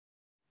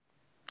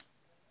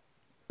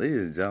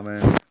Ladies and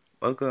gentlemen,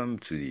 welcome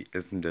to the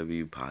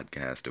S&W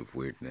Podcast of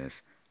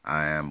Weirdness.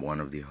 I am one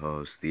of the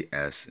hosts, the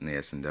S in the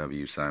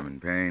S&W, Simon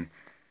Payne,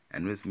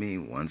 and with me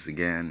once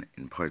again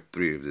in part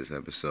 3 of this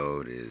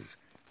episode is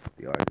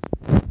the artist.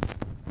 In this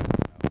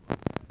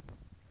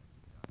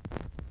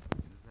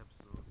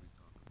episode, we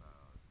talk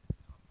about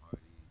Tom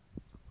Hardy, we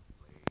talk about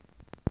Blade,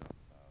 we talk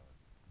about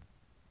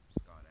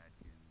Scott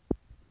Adkins,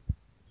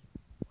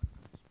 one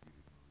of the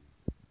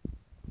disputed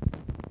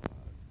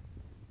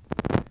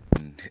movies.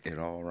 And it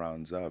all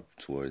rounds up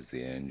towards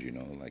the end,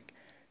 like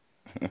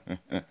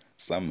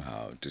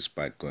somehow,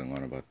 despite going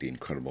on about the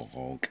Incredible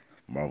Hulk,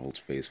 Marvel's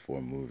Phase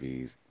 4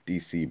 movies,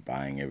 DC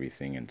buying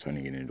everything and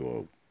turning it into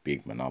a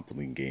big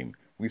Monopoly game,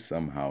 we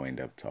somehow end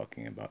up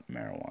talking about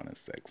marijuana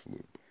sex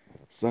loop.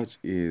 Such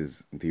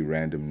is the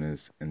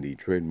randomness and the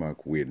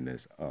trademark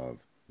weirdness of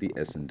the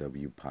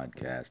S&W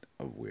Podcast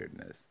of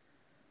Weirdness.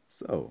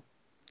 So,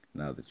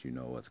 now that you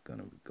know what's going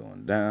to be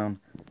going down,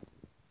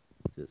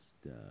 just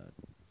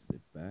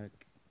sit back,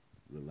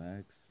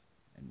 relax,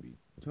 and be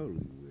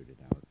totally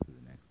weirded out for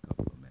the next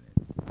couple of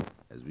minutes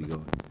as we go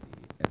into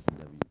the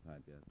S&W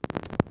Podcast of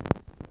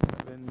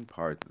Weirdness 7,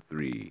 Part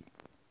 3,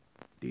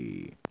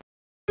 D.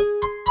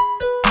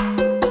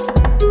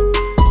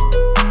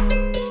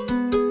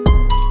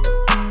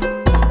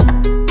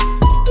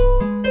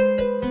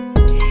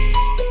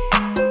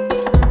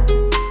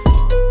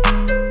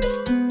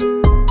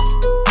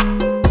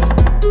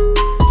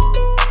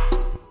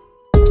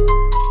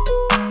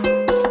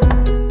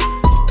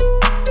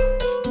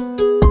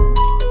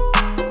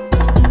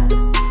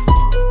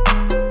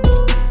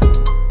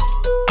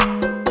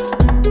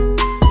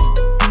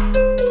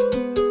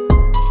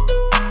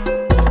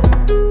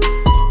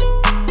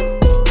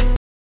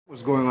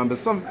 Going on, but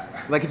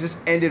it just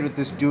ended with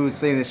this dude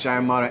saying the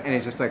Shine Motto, and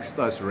it just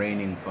starts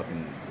raining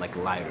fucking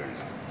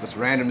lighters. Just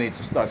randomly, it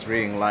just starts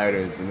raining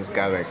lighters, and this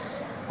guy's like,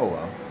 oh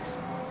well.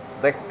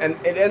 And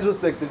it ends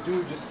with the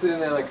dude just sitting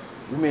there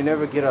we may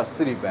never get our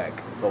city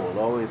back, but we'll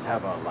always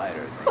have our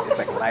lighters. It's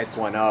lights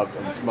one up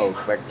and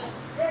smokes.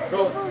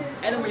 Bro,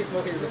 anime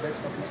smoking is the best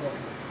fucking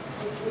smoking.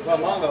 Well,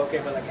 manga okay,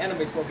 but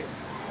anime smoking.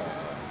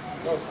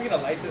 Bro, speaking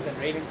of lighters and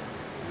raining,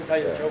 this is how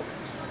you joke.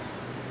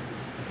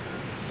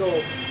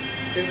 So.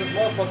 There's this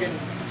motherfucking,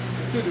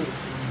 there's two dudes,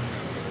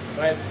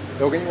 right?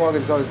 Yo, can you walk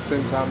and talk at the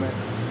same time, man?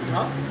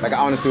 Huh? I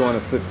honestly want to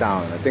sit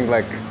down. I think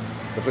the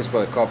place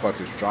by the car park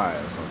is dry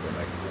or something.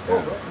 Oh, bro,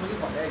 I'm gonna leave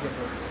my bag here,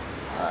 bro.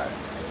 Alright.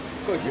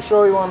 Let's go. You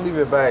sure you want to leave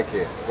it back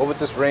here? What with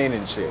this rain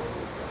and shit?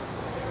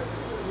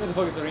 Where the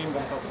fuck is the rain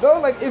back up?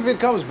 No, if it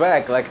comes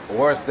back,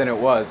 worse than it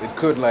was, it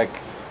could,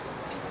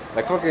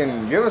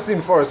 fucking, you ever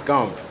seen Forrest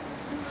Gump?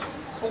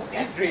 Oh,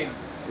 that rain.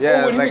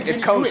 Yeah,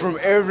 it comes from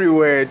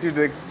everywhere, dude,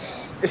 But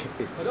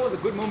that was a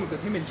good moment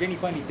because him and Jenny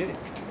finally did it.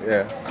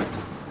 Yeah.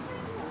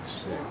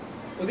 Shit.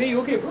 Oh, there you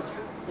okay, bro?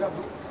 Yeah,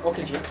 bro.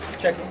 Okay, G, just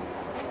checking.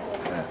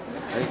 Yeah.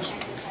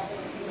 Shit.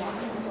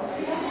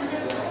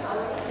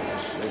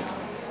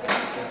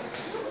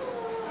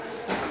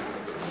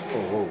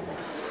 Oh, whoa.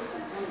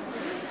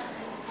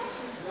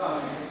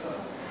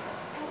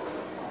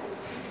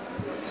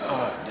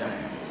 Oh,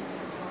 damn.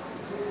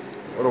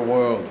 What a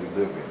world we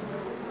live in.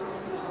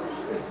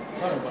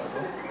 Tell me about it,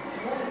 bro.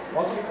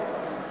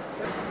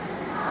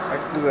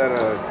 Back to that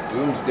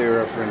Doomsday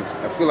reference,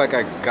 I feel like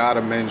I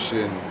gotta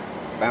mention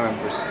Batman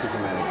vs.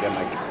 Superman again.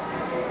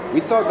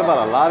 We talked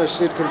about a lot of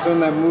shit concerning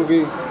that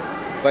movie,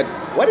 but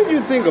what did you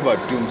think about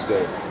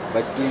Doomsday?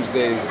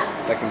 Doomsday's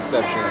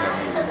inception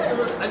in that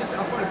movie. I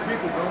found it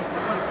creepy, bro. I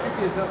found it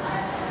creepy as hell.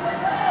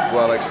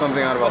 Well,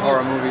 something out of a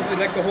horror movie. It was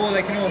the whole,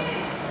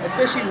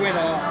 especially when,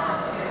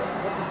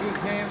 what's this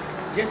dude's name?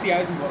 Jesse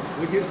Eisenberg,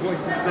 with his voice,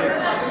 it's you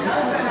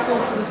flew too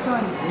close to the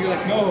sun. And you're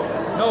like, no,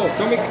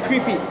 don't make it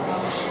creepy.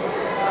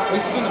 Oh,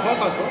 he's doing the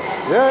podcast, bro?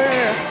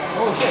 Yeah.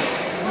 Oh, shit.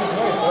 There's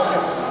noise, bro.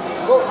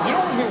 Bro, you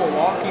know when we were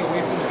walking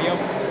away from the BM?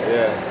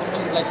 Yeah.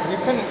 And, we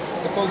kind of,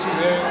 the clothes we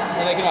were wearing,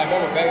 and, I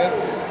got our bags. It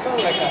felt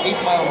like an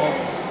 8-mile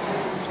moment.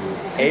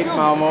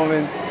 8-mile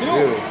moment?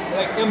 Really?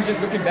 Him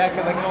just looking back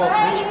and,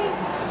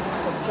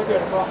 check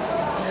out the car.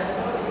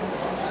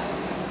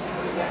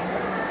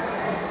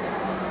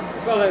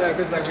 It felt like that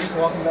because, we're just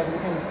walking back,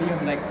 looking at this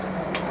BM,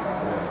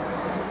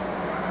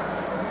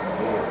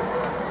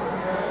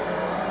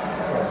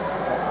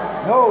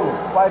 No,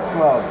 Fight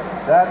Club.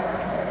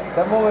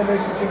 That moment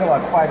makes you think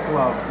about Fight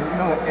Club. You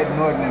know Ed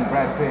Norton and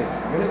Brad Pitt.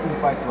 You ever seen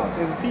Fight Club?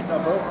 There's a seat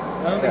now, bro.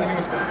 I don't think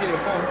anyone's supposed to get a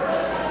phone.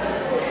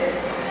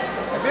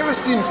 Have you ever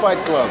seen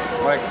Fight Club?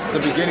 The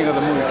beginning of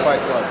the movie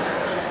Fight Club.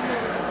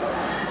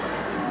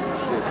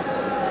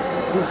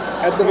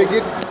 At the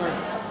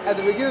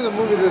beginning of the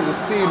movie, there's a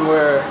scene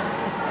where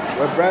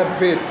Brad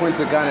Pitt points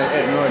a gun at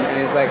Ed Norton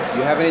and he's like,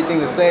 "You have anything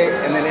to say?"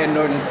 And then Ed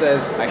Norton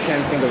says, "I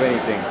can't think of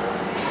anything."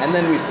 And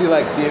then we see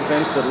the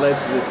events that led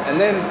to this. And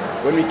then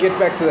when we get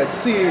back to that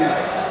scene,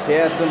 he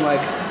asks him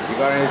 "You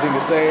got anything to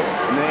say?"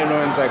 And then Ed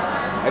Norton's like,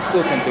 "I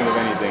still can't think of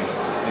anything."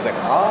 And he's like,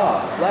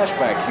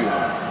 flashback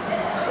humor.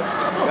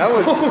 That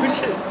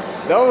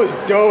was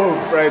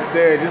dope right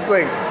there. Just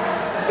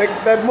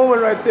like that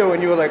moment right there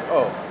when you were like,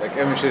 oh, like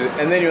Eminem shit,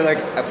 and then you're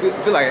like, I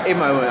feel like in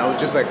my moment I was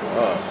just like,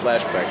 oh,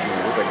 flashback. You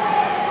know, it was like,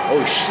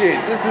 oh shit,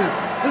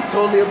 this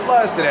totally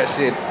applies to that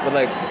shit. But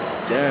like,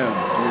 damn,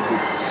 dude.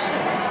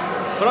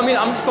 But I mean,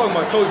 I'm just talking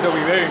about clothes that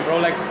we're wearing, bro.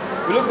 Like,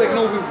 we look like,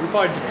 we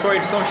part of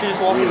Detroit or some shit,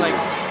 just walking like,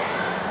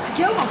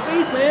 get out my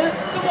face, man.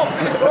 Get out my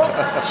face, bro.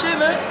 Shit,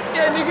 man.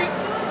 Yeah, nigga.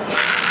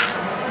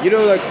 You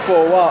know, like for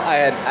a while, I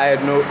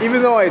had no.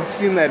 Even though I had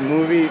seen that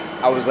movie,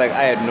 I was like,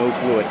 I had no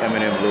clue what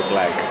Eminem looked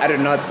like. I did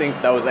not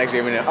think that was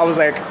actually Eminem. I was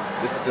like,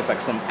 this is just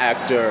like some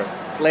actor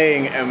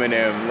playing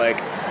Eminem.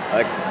 Like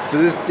to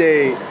this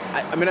day,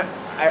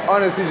 I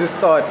honestly just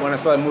thought when I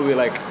saw the movie,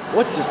 like,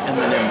 what does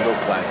Eminem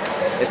look like?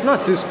 It's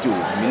not this dude.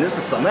 I mean, this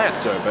is some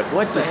actor, but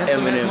what does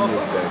Eminem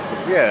look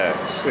like? Yeah,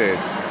 shit.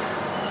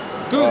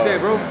 Doomsday,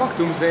 bro. Fuck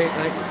Doomsday.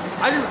 Like,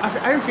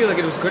 I didn't feel like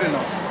it was good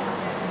enough.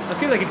 I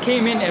feel like it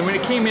came in, and when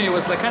it came in, it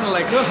was like kind of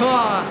like,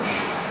 haha,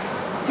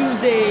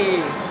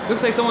 Doomsday.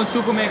 Looks like someone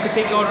Superman could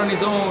take out on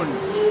his own.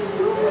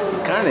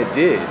 It kind of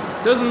did.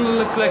 Doesn't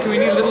look like we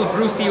need a little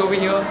Brucey over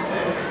here.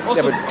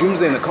 Also, yeah, but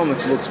Doomsday in the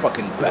comics looks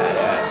fucking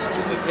badass.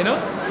 Like, you know?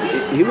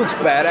 He looks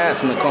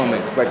badass in the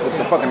comics, like with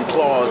the fucking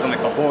claws and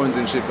like the horns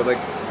and shit. But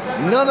like,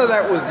 none of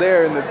that was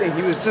there in the thing.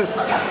 He was just,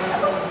 I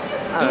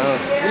don't know.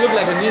 He looked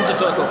like a Ninja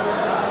Turtle.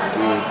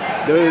 Dude,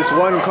 there was this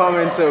one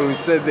commenter who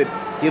said that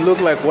he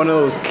looked like one of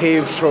those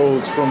cave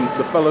trolls from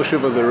the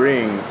Fellowship of the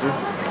Ring. Just,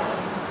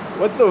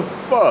 what the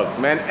fuck,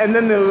 man? And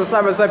then there was a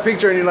side-by-side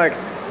picture and you're like,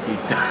 he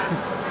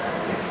does.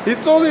 He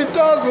totally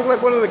does look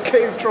like one of the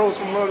cave trolls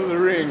from Lord of the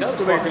Rings. That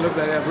fucking look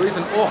like that, bro. He's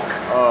an orc.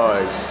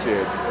 Oh,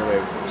 shit.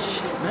 Like,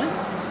 shit,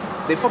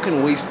 man. They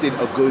fucking wasted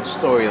a good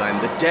storyline.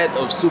 The death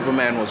of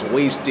Superman was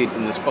wasted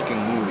in this fucking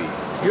movie.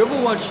 You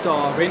ever watched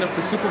Reign of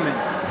the Superman?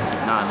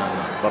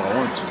 Nah. But I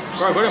want to.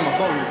 Bro, I got it on my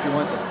phone if you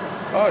want to.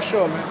 Oh,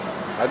 sure, man.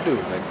 I do.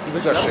 Like, you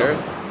got shared?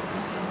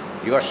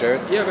 You got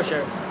shared? Yeah, I got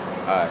shared.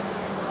 Alright.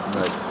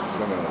 Like,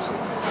 some of those shit.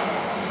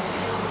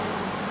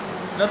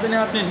 Nothing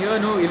happening here,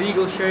 no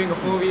illegal sharing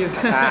of movies.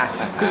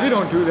 Because we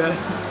don't do that.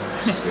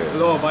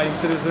 Law-abiding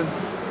citizens.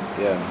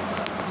 Yeah.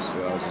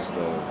 So I was just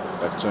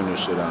like, turn this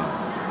shit on.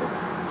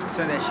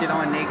 Turn that shit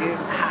on, nigga.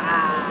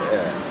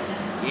 Yeah.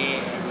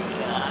 Yeah,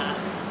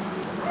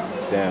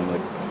 nigga. Damn,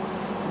 like.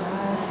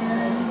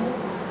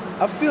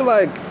 I feel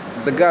like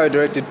the guy who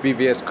directed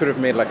BVS could have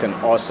made like an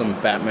awesome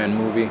Batman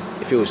movie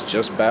if it was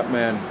just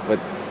Batman, but.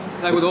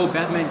 Like with old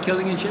Batman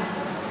killing and shit?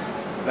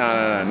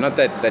 No, not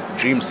that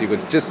dream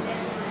sequence. Just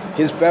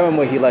his Batman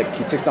where he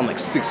takes down like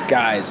 6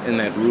 guys in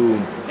that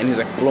room and he's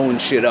like blowing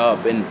shit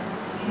up and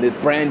the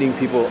branding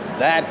people.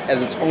 That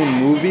as its own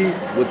movie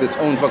with its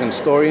own fucking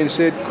story and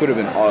shit could have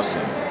been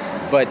awesome.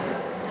 But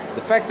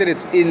the fact that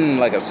it's in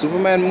like a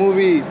Superman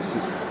movie, it's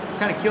just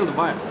kind of killed the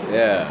vibe.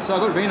 Yeah. So I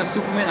got Reign of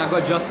Superman, I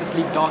got Justice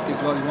League Dark as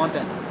well. You want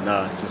that?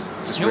 Nah, just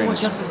you don't want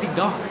Justice League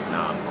Dark?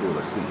 Nah, I'm cool.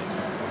 Let's see.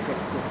 Okay,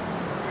 cool.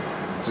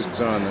 Just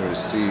turn on the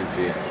receive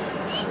here.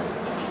 Sure.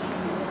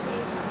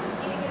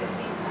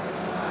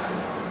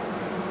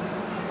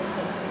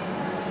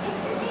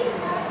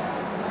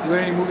 You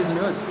got any movies in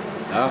yours?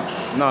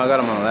 No, I got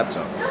them on a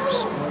laptop.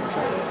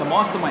 The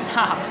Mastermind.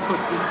 Ha!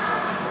 Pussy.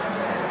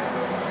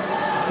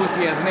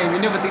 Pussy has a name. You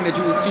never think that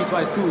you eat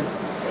Streetwise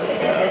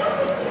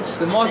 2s.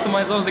 The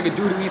Mastermind sounds like a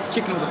dude who eats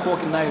chicken with a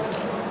fork and knife.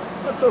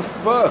 What the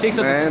fuck,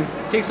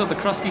 Takes out the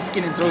crusty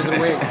skin and throws it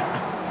away.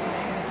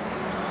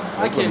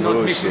 I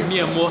cannot mix with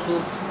mere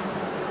mortals.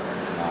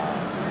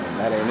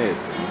 That ain't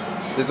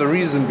it. There's a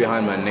reason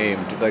behind my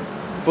name. Like,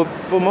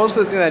 for most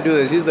of the things I do,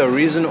 there's either a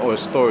reason or a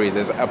story.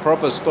 There's a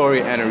proper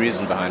story and a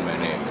reason behind my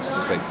name. It's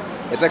just like,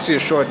 it's actually a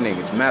shortening.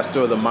 It's Master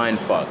of the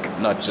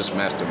Mindfuck, not just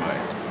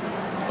Mastermind.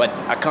 But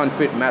I can't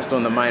fit Master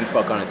of the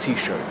Mindfuck on a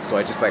t-shirt, so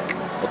I just like,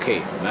 okay,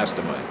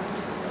 Mastermind.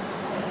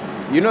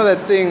 You know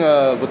that thing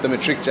with the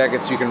matric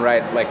jackets, you can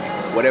write like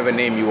whatever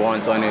name you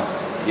want on it?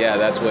 Yeah,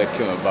 that's where it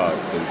came about.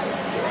 Because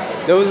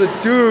there was a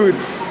dude,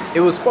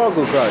 it was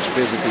Sparkle Crotch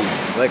basically.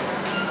 Like,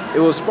 it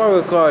was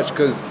Sparkle Crotch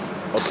because,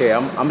 okay,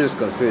 I'm just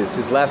gonna say this.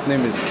 His last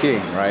name is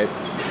King, right?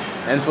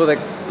 And for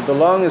like the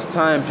longest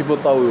time, people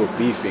thought we were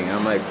beefing.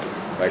 I'm like,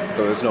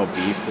 there's no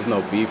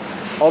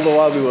beef. All the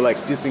while we were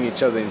like dissing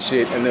each other and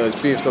shit, and there was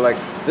beef. So like,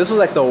 this was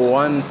like the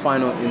one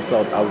final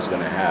insult I was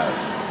gonna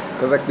have.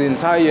 Because like the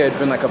entire year had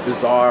been like a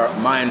bizarre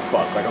mind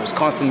fuck. Like I was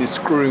constantly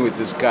screwing with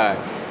this guy.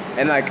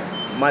 And like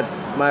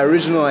my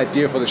original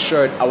idea for the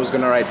shirt, I was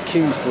gonna write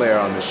Kingslayer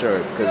on the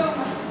shirt. Because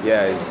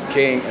yeah, it was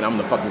King and I'm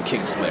the fucking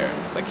Kingslayer.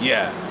 Like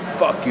yeah,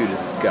 fuck you to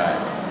this guy.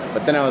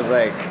 But then I was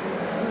like,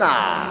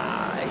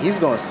 nah, he's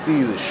gonna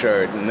see the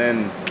shirt and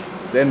then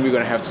we're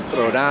gonna have to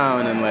throw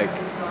down and like.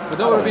 But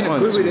that would have been a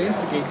good way to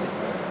instigate it.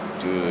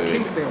 Dude.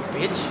 Kingslayer,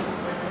 bitch.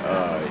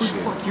 Who Shit.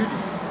 the fuck you do?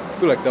 I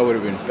feel like that would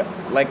have been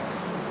like.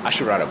 I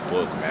should write a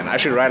book, man. I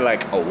should write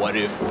like a what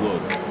if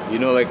book. You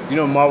know, like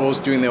Marvel's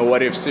doing their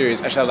what if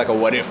series. I should have like a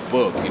what if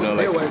book. You know, like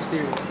their what if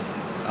series.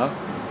 Huh?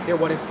 Their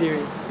what if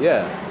series.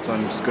 Yeah, it's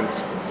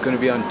gonna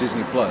be on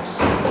Disney Plus,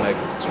 like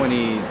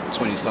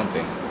 2020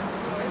 something.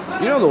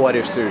 You know the what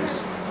if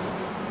series?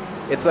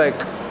 It's like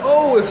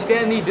if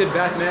Stan Lee did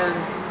Batman.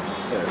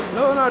 Yeah.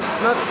 No, not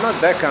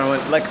that kind of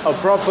one. Like a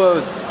proper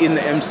in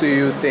the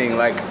MCU thing.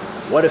 Like,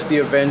 what if the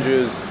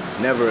Avengers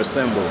never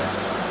assembled?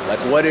 Like,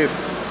 what if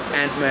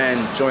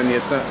Ant-Man joined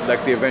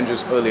the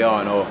Avengers early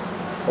on, or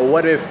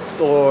what if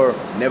Thor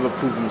never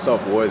proved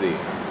himself worthy?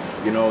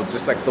 You know,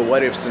 just like the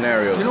what if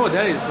scenarios. You know what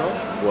that is, bro?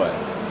 What?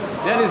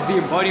 That is the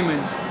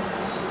embodiment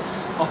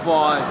of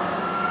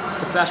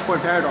the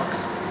Flashpoint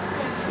paradox.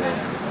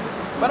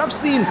 But I've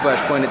seen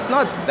Flashpoint. It's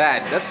not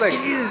that. That's like.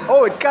 It is.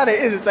 Oh, it kind of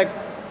is. It's like.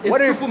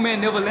 What if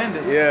Superman never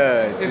landed?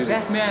 Yeah. If dude.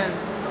 Batman.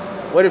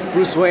 What if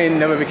Bruce Wayne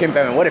never became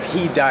Batman? What if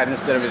he died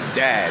instead of his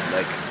dad?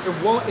 Like.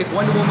 If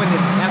Wonder Woman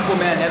and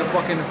Aquaman had a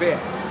fucking affair.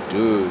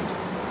 Dude.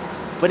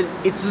 But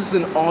it's just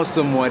an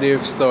awesome what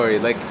if story.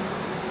 Like,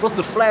 plus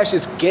the Flash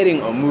is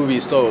getting a movie,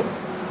 so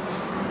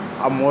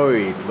I'm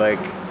worried. Like,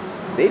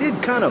 they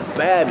did kind of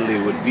badly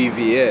with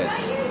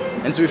BVS.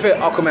 And to be fair,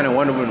 Aquaman and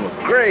Wonder Woman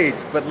were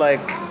great, but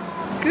like,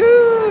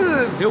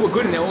 good. They were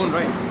good in their own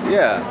right.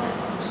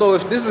 Yeah. So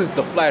if this is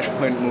the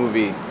Flashpoint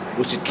movie,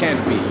 which it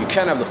can't be, you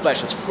can't have the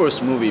Flash's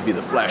first movie be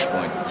the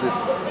Flashpoint.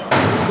 Just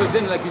because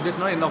then like there's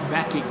not enough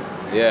backing.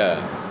 yeah,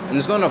 and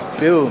there's not enough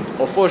build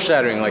or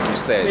foreshadowing, like you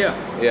said.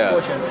 Yeah.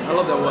 Foreshadowing. I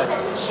love that word.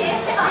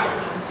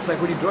 It's like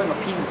when you're drawing a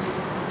penis.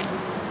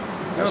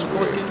 You know the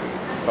foreskin?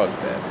 Fuck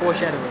that.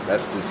 Foreshadowing.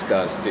 That's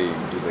disgusting,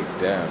 dude. Like,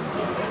 damn.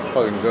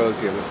 Fucking girls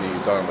here listening to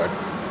you talking about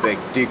like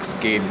dick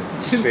skin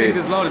Didn't say shit. it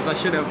as loud as I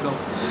should have though.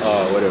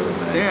 Oh, whatever,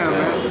 man. Damn,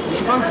 man. You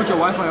should probably put your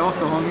Wi-Fi off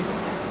though, homie.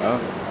 Huh?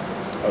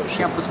 Oh shit.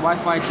 Campus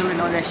Wi-Fi, chilling,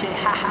 all that shit.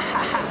 Ha ha ha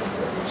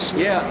ha.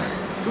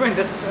 Yeah. Good,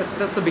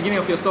 that's the beginning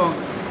of your song.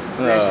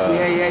 Yeah.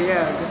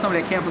 There's some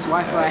of that campus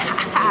Wi-Fi. Ha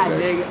ha,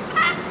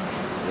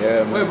 nigga.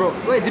 Yeah, man. Wait, bro.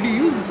 Wait, did you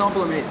use the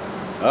sample I made?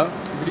 Huh?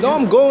 No,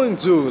 I'm going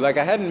to. Like,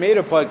 I hadn't made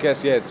a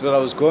podcast yet, but I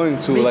was going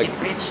to. Make like, it,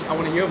 bitch. I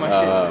want to hear my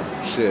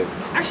shit.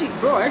 Actually,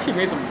 bro, I actually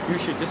made some new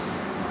shit. Just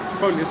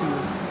probably listen to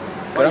this.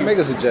 Could I make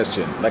a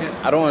suggestion? Like,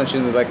 Yeah. I don't want to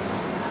change it. Like,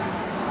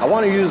 I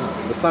want to use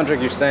the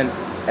soundtrack you sent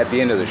at the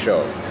end of the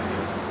show,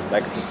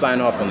 like to sign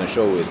off on the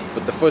show with.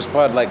 But the first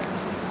part, like,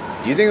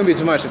 do you think it would be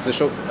too much if the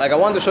show? Like, I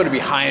want the show to be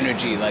high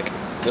energy. Like,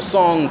 the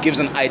song gives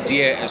an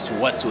idea as to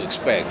what to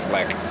expect.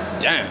 Like,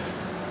 damn.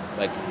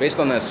 Like, based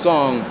on that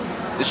song,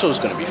 this show's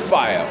gonna be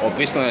fire. Or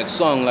based on that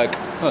song, like,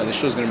 this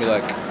show's gonna be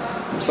like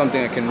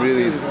something I can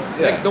really.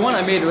 Like the one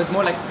I made, it was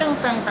more like. Dun,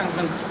 dun, dun,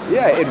 dun.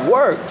 Yeah, it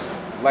works.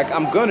 Like,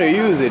 I'm gonna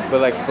use it,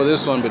 but like for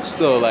this one, but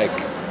still, like.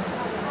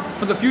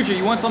 For the future,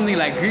 you want something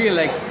like real,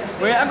 like,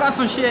 wait, I got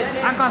some shit.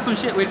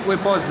 Wait,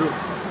 pause, bro.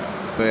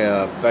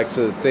 Yeah, back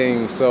to the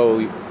thing.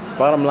 So,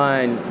 bottom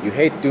line, you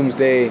hate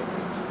Doomsday.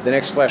 The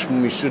next Flash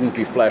movie shouldn't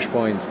be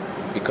Flashpoint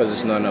because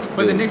there's not enough.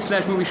 But the build. next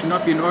Flash movie should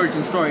not be an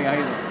origin story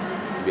either.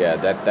 Yeah,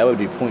 that would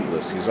be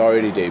pointless. He's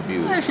already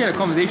debuted. I actually had a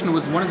conversation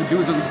with one of the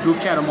dudes on this group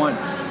chat I'm on,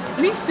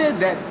 and he said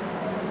that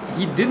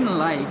he didn't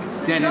like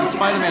that in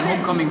Spider-Man: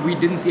 Homecoming we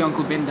didn't see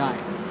Uncle Ben die.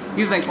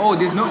 He's like, oh,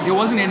 there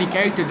wasn't any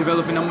character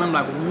development. I'm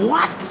like,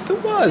 what? There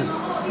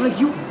was. I'm like,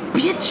 you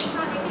bitch.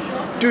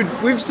 Dude,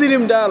 we've seen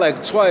him die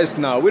like twice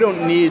now. We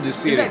don't need to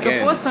see In it fact, again.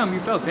 the first time you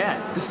felt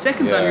bad. The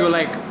second time Yeah. you were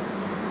like,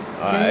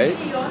 Alright.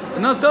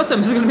 and now the third time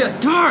it's gonna be like,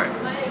 darn,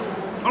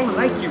 I don't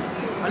like you.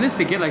 Unless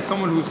they get like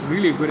someone who's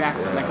really a good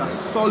actor, like a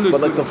solid.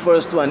 But like good- the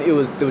first one, there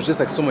was just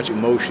like so much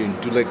emotion.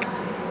 Dude, like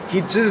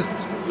he just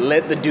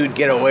let the dude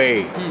get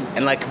away,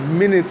 and like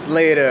minutes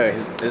later,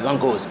 his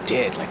uncle was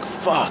dead. Like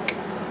fuck,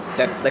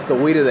 that like the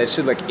weight of that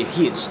shit. Like if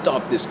he had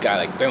stopped this guy,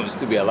 like Ben would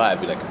still be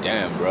alive. Be like,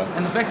 damn, bro.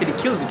 and the fact that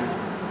he killed the dude,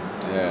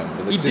 Damn.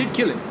 But he did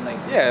kill him. Like,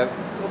 Yeah.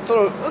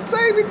 Well,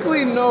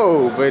 technically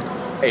no, but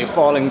hey,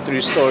 falling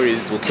through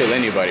stories will kill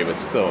anybody. But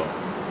still.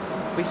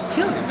 but he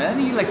killed him, man.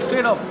 He like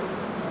straight up,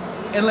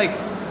 and like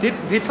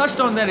they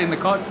touched on that in the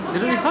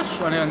Didn't they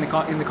touch on it in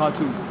the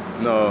cartoon?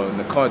 No, in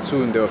the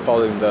cartoon they were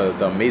following the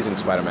Amazing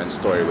Spider-Man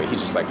story where he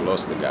just like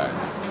lost the guy.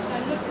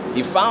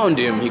 He found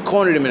him, he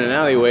cornered him in an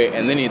alleyway,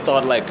 and then he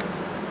thought like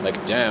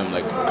damn,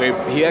 like great.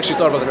 He actually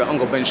thought about like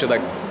Uncle Ben shit,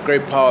 like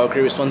great power,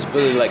 great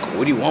responsibility. Like,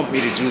 would you want me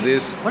to do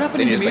this? What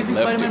happened Then in he just, Amazing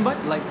left Spider-Man? him.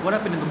 But like, what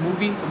happened in the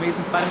movie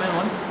Amazing Spider-Man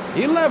 1?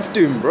 He left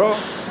him, bro.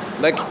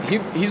 Like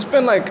he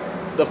spent like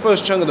the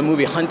first chunk of the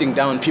movie hunting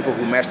down people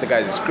who matched the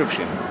guy's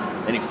description,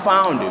 and he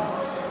found him,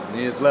 and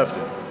he just left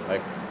him.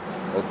 Like,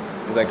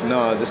 he's like,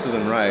 no, this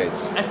isn't right.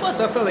 At first,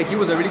 I felt like he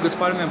was a really good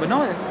Spider-Man, but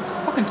now,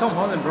 fucking Tom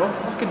Holland, bro,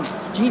 fucking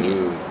genius.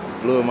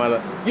 Dude, blew my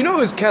life. You know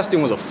his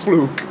casting was a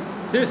fluke.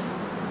 Seriously.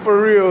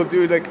 For real,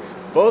 dude. Like,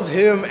 both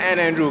him and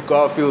Andrew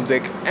Garfield,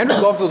 like, Andrew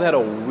Garfield had a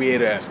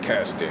weird-ass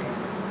casting.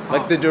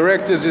 Like, the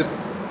director just,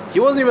 he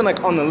wasn't even,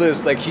 like, on the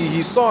list. Like,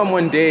 he saw him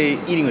one day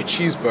eating a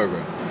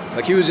cheeseburger.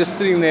 Like, he was just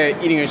sitting there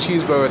eating a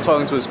cheeseburger,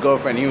 talking to his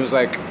girlfriend. He was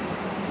like,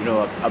 you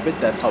know, I bet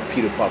that's how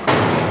Peter Parker would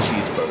eat a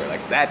cheeseburger.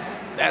 Like,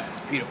 that's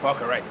Peter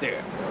Parker right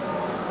there.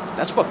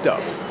 That's fucked up.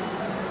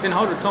 Then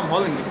how did Tom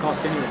Holland get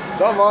cast anyway?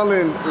 Tom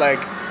Holland,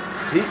 like,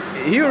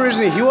 he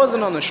originally, he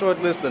wasn't on the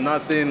short list or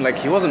nothing. Like,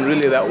 he wasn't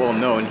really that well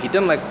known. He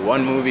done, like,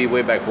 one movie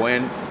way back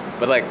when.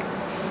 But, like,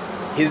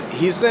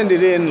 he sent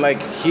it in,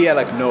 like, he had,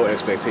 like, no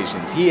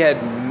expectations. He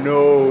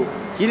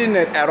didn't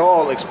at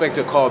all expect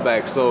a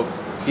callback. So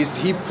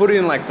he put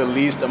in like the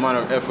least amount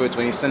of effort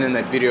when he sent in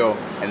that video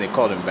and they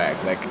called him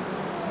back. Like,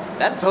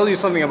 that tells you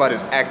something about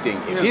his acting.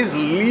 If his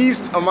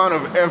least amount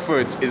of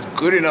effort is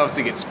good enough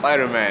to get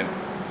Spider-Man,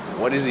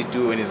 what does he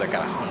do when he's like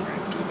at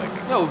 100, dude?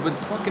 Like, Yo, but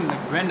fucking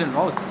like Brandon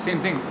Routh,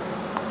 same thing.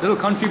 Little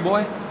country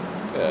boy,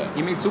 yeah,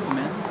 he made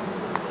Superman.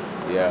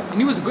 yeah, And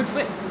he was a good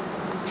fit.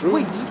 true.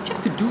 Wait, did you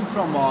check the dude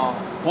from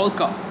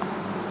Balka?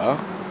 Huh?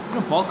 You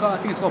know Balka? I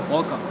think it's called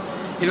Balka.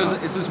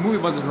 It's this movie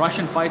about this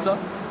Russian fighter.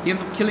 He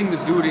ends up killing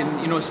this dude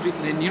in street.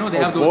 And they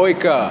have those.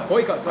 Boyka,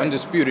 sorry.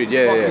 Undisputed,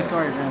 yeah.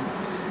 Sorry, man.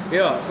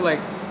 Yeah, so like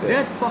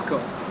that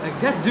fucker, like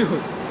that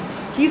dude,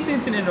 he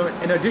sent in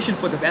an audition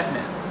for the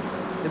Batman,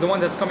 the one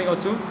that's coming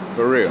out soon.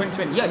 For real?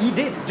 2020. Yeah, he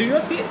did. Did you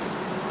not see it?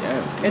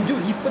 Damn. And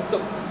dude, he put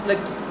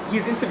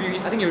his interview.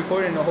 I think he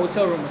recorded in a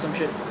hotel room or some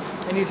shit.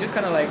 And he's just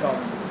kind of like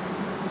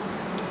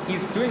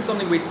he's doing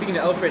something where he's speaking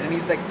to Alfred, and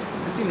he's like,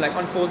 you see him like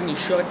unfolding his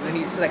shirt, and then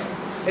he's like,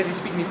 as he's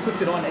speaking, he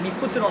puts it on, and he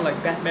puts it on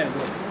like Batman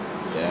would.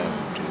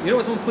 Damn, dude. You know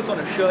when someone puts on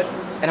a shirt?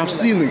 And I've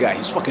seen the guy.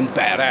 He's fucking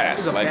badass.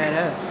 He's a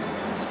badass.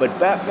 But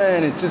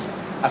Batman, it's just,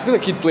 I feel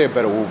like he'd play a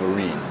better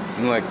Wolverine.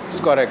 You know, like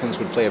Scott Adkins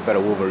would play a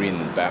better Wolverine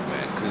than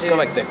Batman because he's got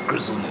like that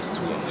grizzleness to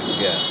him. Like,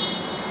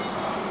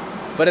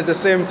 yeah. But at the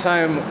same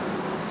time,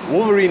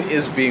 Wolverine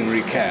is being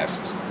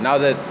recast. Now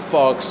that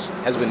Fox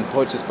has been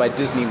purchased by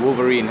Disney,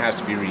 Wolverine has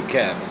to be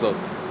recast. So,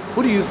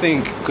 who do you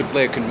think could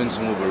play a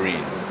convincing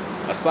Wolverine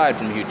aside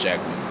from Hugh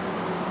Jackman?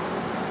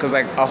 Because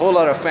like a whole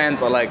lot of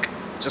fans are like,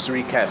 just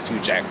recast Hugh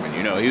Jackman.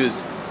 You know, he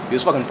was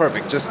fucking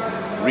perfect. Just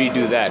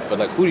redo that. But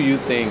like, who do you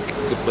think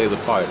could play the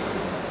part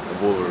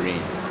of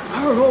Wolverine?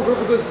 I don't know, bro,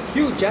 because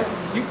Hugh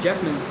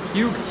Jackman's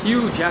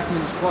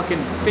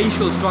fucking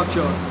facial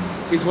structure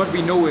is what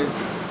we know as.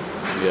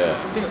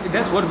 Yeah.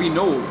 That's what we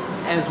know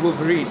as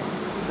Wolverine.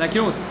 Like,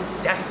 you know,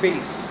 that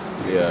face.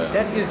 Yeah.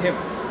 That is him.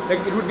 Like,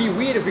 it would be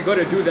weird if we got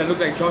a dude that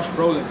looked like Josh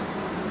Brolin.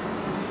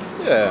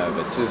 Yeah,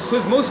 but just.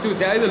 Because most dudes,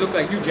 they either look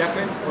like Hugh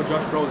Jackman or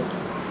Josh Brolin.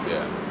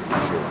 Yeah,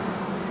 true.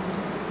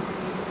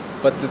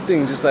 But the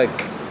thing, just like,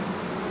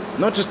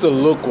 not just the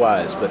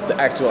look-wise, but the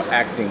actual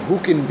acting. Who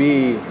can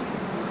be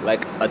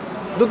like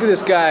look at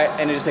this guy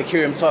and just like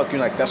hear him talk, you're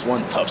like, that's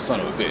one tough son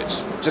of a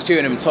bitch. Just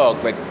hearing him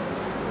talk, like,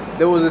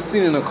 there was a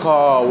scene in a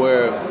car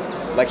where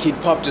like he'd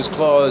popped his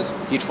claws,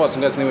 he'd fought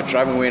some guys and they were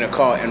driving away in a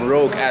car, and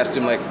Rogue asked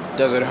him like,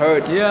 does it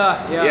hurt? Yeah,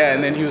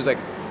 and then he was like,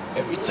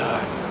 every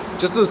time.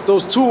 Just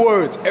those two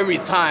words, every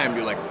time,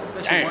 you're like,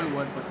 That's damn. one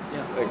word, but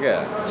yeah. Like,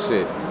 yeah,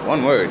 shit,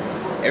 one word.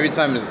 Every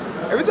time is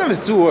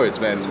two words,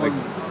 man. Like,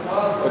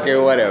 okay,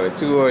 whatever,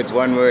 2 words,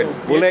 1 word.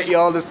 We'll let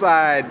y'all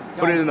decide.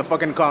 Put it in the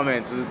fucking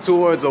comments. Is it 2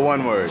 words or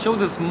 1 word? Show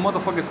this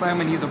motherfucker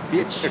Simon he's a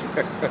bitch.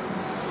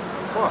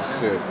 Fuck,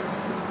 Shit.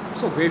 I'm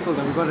so grateful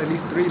that we got at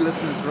least 3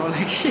 listeners, bro.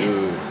 Like, shit.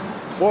 Dude.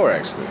 4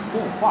 actually.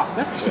 4, fuck.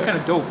 That's actually kind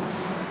of dope.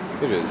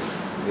 It is.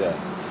 Yeah.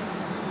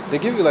 They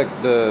give you like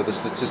the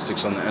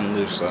statistics on the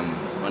analytics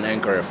on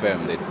Anchor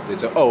FM. They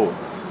say,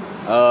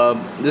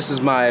 this is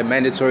my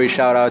mandatory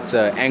shout out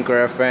to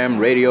Anchor FM,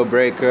 Radio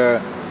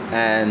Breaker,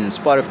 and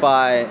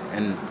Spotify,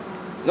 and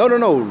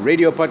no,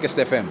 Radio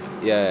Podcast FM.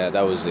 Yeah,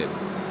 that was it.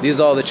 These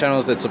are all the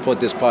channels that support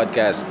this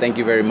podcast. Thank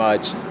you very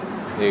much.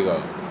 There you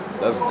go.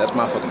 That's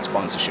my fucking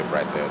sponsorship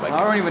right there. Like,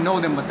 I don't even know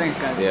them, but thanks,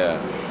 guys. yeah.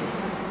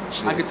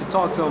 I get to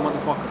talk to a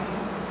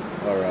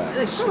motherfucker. All right.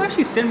 Like, you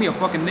actually send me a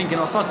fucking link and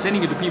I'll start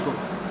sending it to people.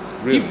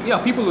 Really?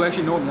 People who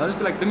actually know me. I'll just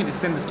be like, let me just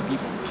send this to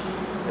people.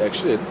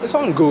 Actually, it's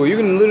on Google. You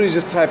can literally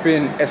just type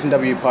in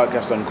S&W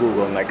Podcast on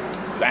Google and like,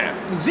 bam,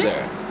 it's Is it?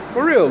 there.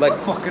 For real, like,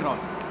 Fucking on.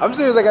 I'm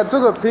serious. Like, I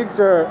took a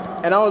picture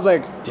and I was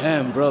like,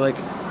 damn, bro, like,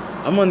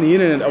 I'm on the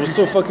internet. I was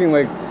so fucking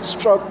like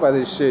struck by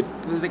this shit.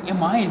 It was like,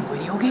 am I in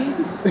video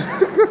games?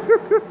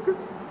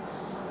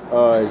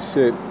 Oh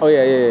shit. Oh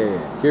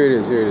yeah. Here it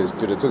is.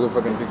 Dude, I took a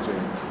fucking picture.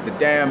 The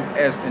damn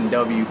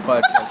S&W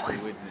Podcast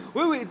of Weirdness.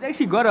 Wait, it's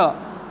actually got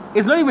a.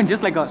 It's not even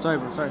just like a. Sorry,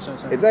 bro. Sorry.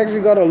 It's actually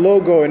got a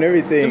logo and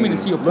everything. Didn't mean to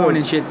see your porn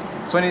and shit.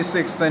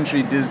 26th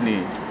century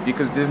Disney,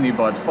 because Disney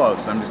bought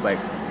Fox. I'm just like,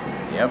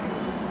 yep,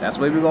 that's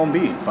where we're gonna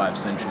be in 5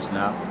 centuries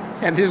now.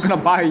 And they're just gonna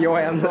buy your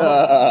ass.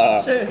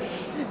 Shit.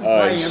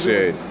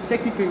 Shit.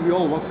 Technically, we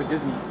all work for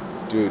Disney.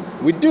 Dude,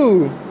 we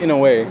do, in a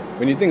way.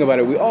 When you think about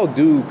it, we all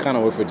do kind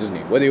of work for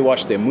Disney. Whether you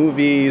watch their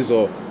movies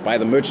or buy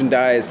the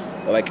merchandise,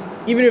 like,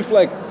 even if,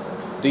 like,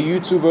 the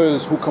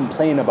YouTubers who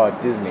complain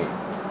about Disney,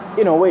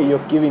 in a way,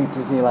 you're giving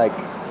Disney, like...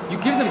 You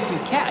give them some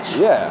cash.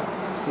 Yeah.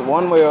 It's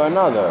one way or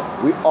another.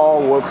 We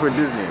all work for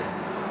Disney.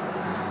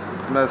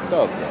 Messed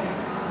up, though.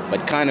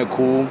 But kind of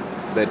cool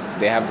that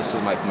they have this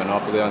as, like,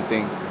 monopoly on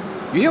thing.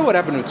 You hear what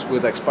happened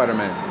with like,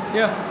 Spider-Man?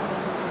 Yeah.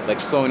 Like,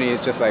 Sony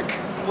is just, like...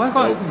 Why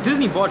can't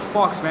Disney bought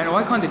Fox, man?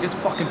 Why can't they just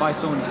fucking buy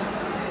Sony?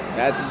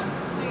 That's...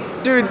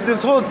 Dude,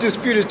 this whole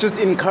dispute is just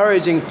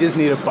encouraging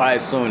Disney to buy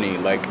Sony.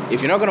 Like,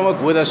 if you're not gonna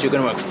work with us, you're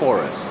gonna work for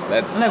us.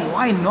 That's... I'm like,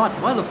 why not?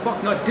 Why the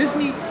fuck not?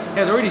 Disney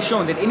has already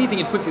shown that anything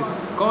it puts its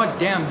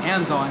goddamn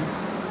hands on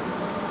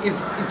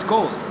it's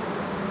gold.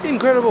 The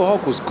Incredible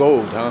Hulk was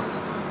gold, huh?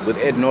 With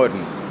Ed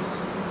Norton.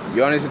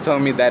 You're honestly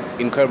telling me that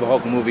Incredible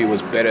Hulk movie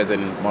was better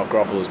than Mark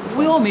Ruffalo's performance?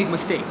 We all make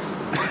mistakes.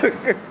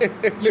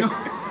 You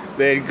know?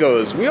 There it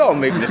goes. We all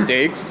make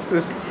mistakes.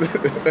 Just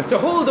To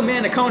hold a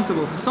man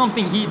accountable for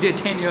something he did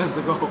 10 years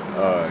ago.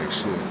 oh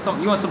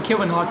shit. You want some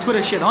Kevin Hart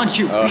Twitter shit, aren't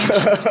you?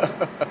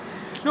 Bitch?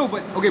 No,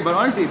 but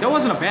honestly, that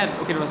wasn't a bad.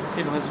 It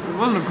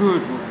wasn't a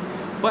good movie,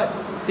 but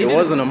It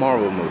wasn't a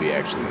Marvel movie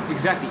actually.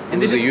 exactly. It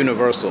was a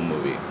Universal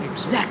movie.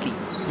 Exactly.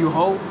 You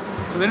hoe.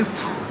 So then,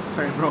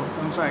 sorry, bro.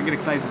 I'm sorry. I get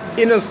excited.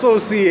 In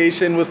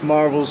association with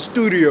Marvel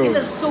Studios. In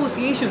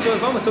association. So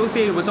if I'm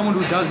associated with someone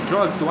who does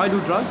drugs, do I do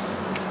drugs?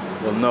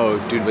 Well, no,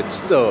 dude, but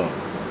still,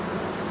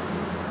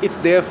 it's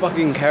their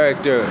fucking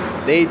character.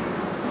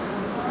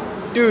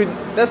 Dude,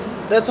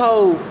 that's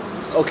how.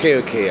 Okay,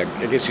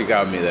 I guess you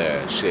got me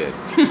there. Shit.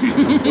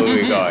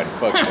 Moving on.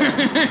 Fuck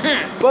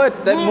that.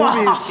 But that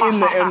movie is in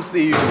the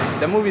MCU.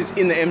 That movie is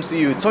in the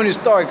MCU. Tony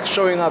Stark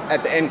showing up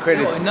at the end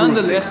credits. No,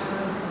 nonetheless,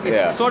 it's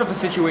Yeah. sort of a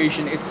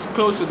situation. It's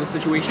close to the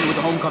situation with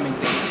the homecoming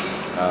thing.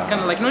 It's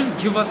kind of like, just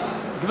give us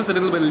a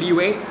little bit of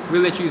leeway.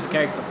 We'll let you use the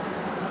character.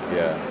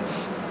 Yeah.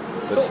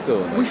 But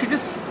still, It should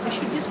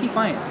just be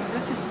fine.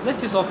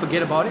 Let's just all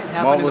forget about it. Happen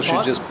in Marvel the should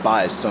past. just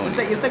buy Sony.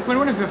 It's like when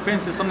one of your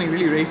friends says something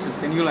really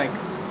racist, and you're like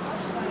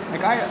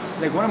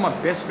one of my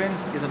best friends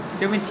is a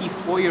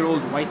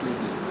 74-year-old white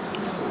lady,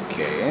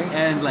 Okay.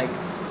 and like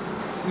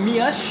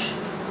Miash,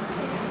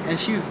 and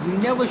she's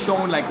never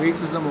shown like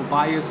racism or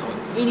bias or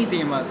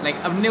anything about, like,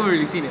 I've never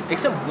really seen it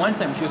except one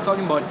time she was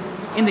talking about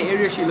in the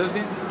area she lives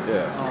in.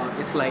 Yeah.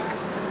 It's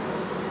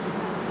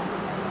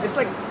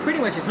like pretty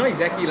much, it's not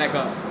exactly like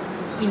a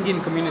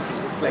Indian community.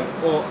 It's like,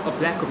 or a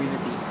black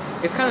community.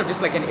 It's kind of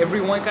just like an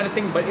everyone kind of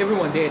thing, but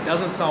everyone there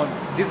doesn't sound.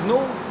 There's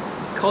no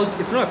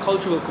it's not a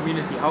cultural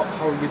community. How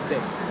you'd say.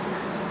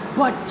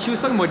 But she was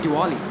talking about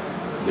Diwali.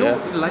 You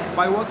know, like the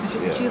fireworks and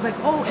shit. Yeah. She was like,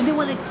 oh, and they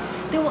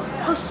were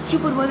how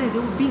stupid were they? They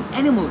were being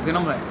animals, and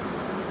I'm like,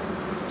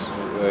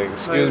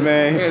 Excuse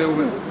me. Yeah, they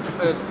were.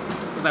 It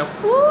was like,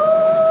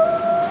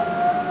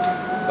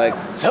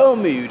 Like, tell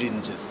me you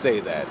didn't just say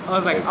that. I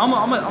was like, I'm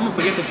gonna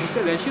forget that you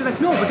said that. She was like,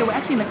 no, but they were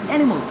actually like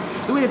animals.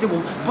 The way that they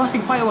were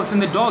busting fireworks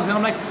and the dogs, and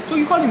I'm like, so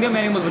you're calling them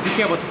animals, but you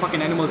care about the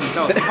fucking animals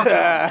themselves?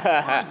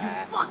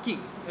 Fucking,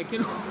 like, you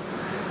know,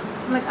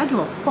 I'm like, I give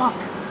a fuck.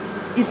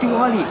 It's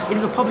Diwali. It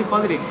is a public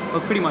holiday,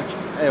 well, pretty much.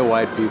 Hey,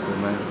 white people,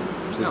 man.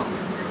 Just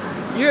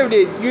you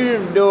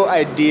have no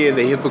idea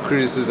the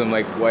hypocriticism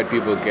like white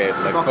people get,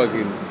 like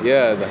Hypocrisy.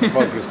 the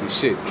hypocrisy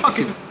shit.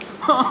 Fucking.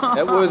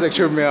 That was like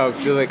tripped me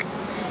out. You're like,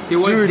 They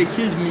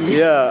killed me.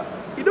 yeah.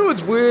 You know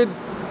what's weird?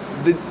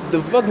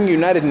 The fucking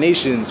United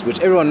Nations, which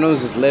everyone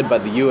knows is led by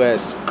the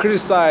U.S.,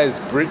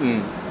 criticized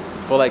Britain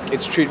for like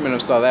its treatment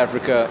of South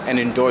Africa and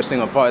endorsing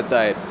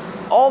apartheid.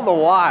 All the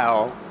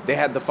while, they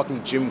had the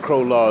fucking Jim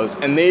Crow laws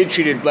and they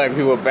treated black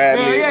people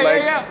badly.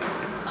 Yeah.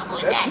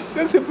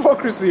 That's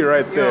hypocrisy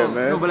right there,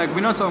 man. No, but like,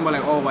 we're not talking about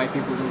like all white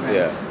people do that.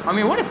 Yeah. I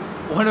mean, what if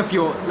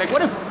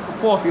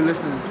four of your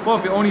listeners, four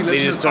of your only listeners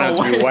They just turn out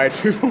to be white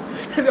people.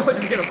 They all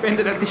just get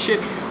offended at this shit.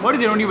 What if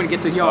they don't even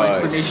get to hear our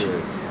explanation?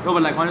 Shit. No,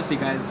 but like, honestly,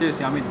 guys,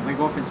 seriously, I mean, my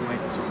girlfriend's white,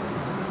 so.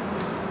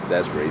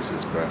 That's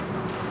racist, bro.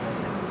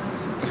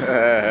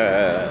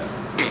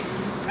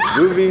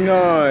 Moving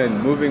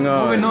on. Moving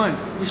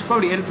on. We should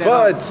probably edit that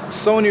But out.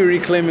 Sony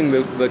reclaiming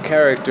the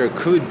character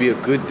could be a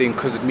good thing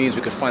because it means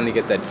we could finally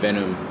get that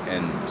Venom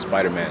and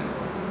Spider-Man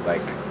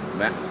like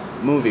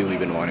movie we've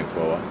been wanting for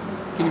a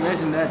while. Can you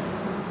imagine that?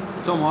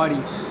 Tom Hardy,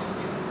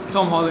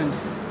 Tom Holland,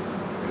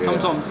 Yeah.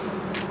 Toms.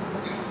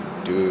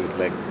 Dude,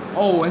 like,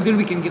 Oh, and then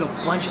we can get a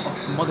bunch of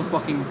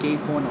motherfucking gay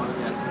porn out of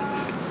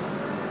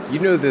that. you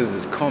know, there's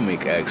this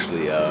comic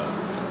actually.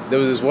 There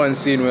was this one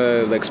scene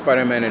where like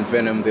Spider-Man and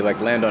Venom, they like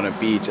land on a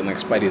beach and like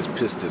Spidey is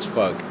pissed as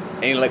fuck.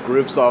 And he like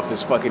rips off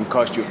his fucking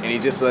costume and he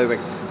just says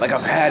like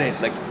I've had it.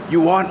 Like,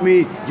 you want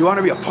me? You want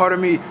to be a part of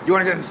me? You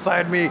want to get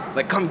inside me?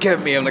 Like, come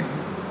get me. I'm like,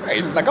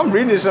 hey, like I'm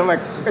reading this shit. I'm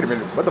like, wait a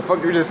minute, what the fuck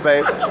did you just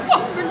say?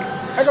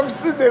 Like I'm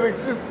sitting there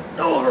like just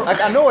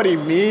like I know what he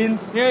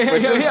means.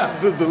 But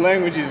just the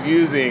language he's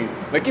using.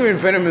 Like even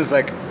Venom is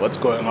like, what's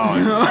going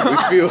on?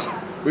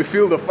 we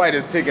feel the fight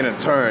is taking a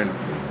turn.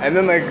 And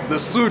then like the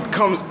suit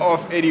comes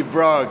off Eddie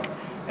Brock.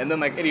 And then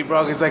like Eddie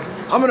Brock is like,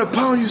 I'm gonna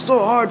pound you so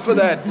hard for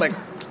that. Like,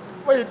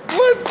 wait,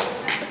 what?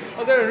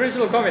 Was that an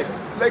original comic?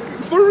 Like,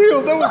 for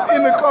real, that was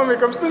in the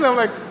comic. I'm sitting there, I'm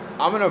like,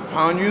 I'm gonna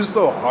pound you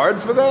so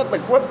hard for that?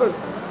 Like, what the?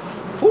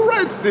 Who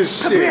writes this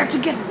shit? Prepare to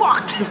get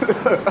fucked!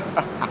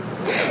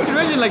 Can you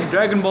imagine like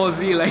Dragon Ball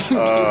Z, like,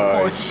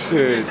 Oh,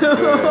 shit.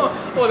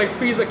 Man. or like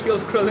Frieza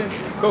kills Krillin,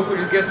 Goku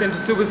just gets into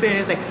Super Saiyan and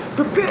it's like,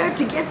 prepare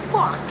to get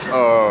fucked!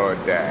 Oh,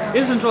 damn.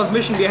 Instant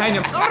transmission behind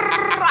him.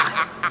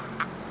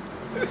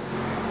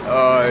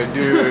 Oh,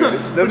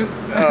 dude.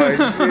 Oh,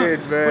 shit,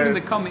 man. Put in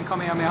the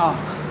Kamehameha.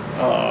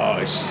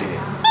 Oh, shit.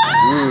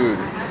 Dude.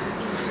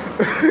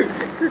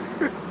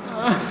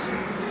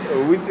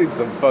 We did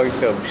some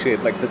fucked up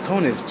shit. Like, the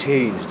tone has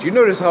changed. You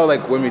notice how,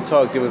 like, when we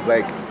talked, it was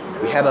like,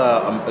 we had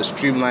a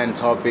streamlined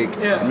topic,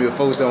 and we were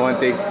focused on one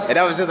thing, and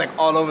that was just, like,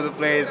 all over the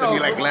place, and we,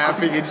 like,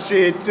 laughing and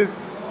shit. Just,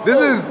 this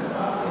is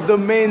the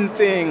main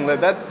thing. Like,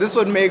 this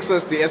what makes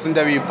us the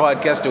S&W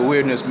Podcast of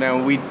Weirdness,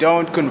 man. We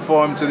don't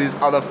conform to these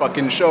other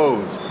fucking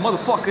shows.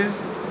 Motherfuckers.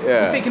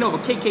 Yeah. You're taking over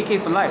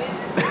KKK for life.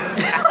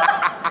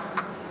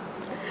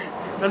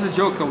 That's a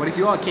joke though, but if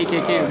you are a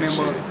KKK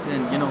member,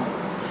 then, you know,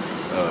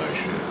 Oh,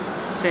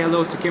 shit. say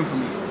hello to Kim for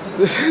me.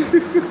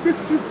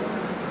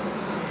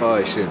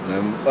 Oh, shit,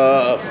 man.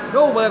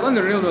 No, but like on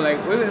the real though, like,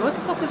 wait, what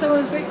the fuck was I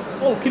gonna say?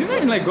 Oh, can you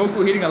imagine like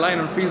Goku hitting a line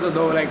on Frieza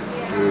though? Like,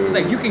 it's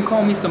like, you can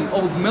call me some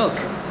old milk,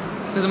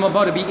 because I'm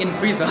about to be in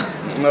Frieza.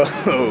 No.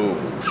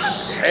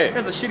 Shit.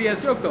 That's a shitty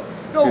ass joke though.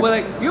 No, but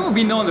like, you ever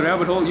been down the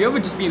rabbit hole? You ever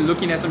just been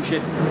looking at some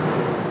shit,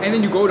 and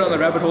then you go down the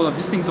rabbit hole of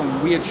just seeing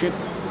some weird shit?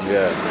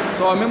 Yeah.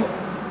 So I remember,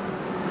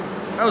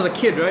 I was a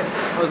kid, right?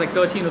 I was like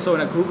 13 or so,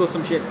 and I googled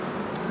some shit.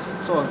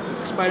 So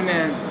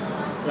Spider-Man,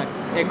 like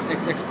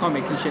XXX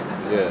comic and shit.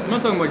 Yeah. I'm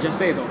not talking about Just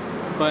Say though,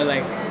 but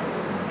like,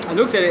 I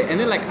looked at it and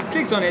then like I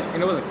clicked on it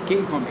and it was a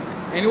gay comic,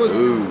 and it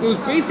was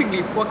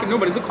basically fucking no,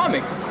 but it's a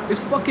comic. It's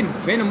fucking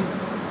Venom.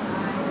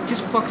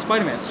 Just fuck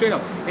Spider-Man straight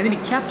up, and then he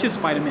captures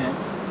Spider-Man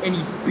and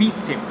he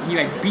beats him. He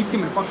like beats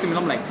him and fucks him, and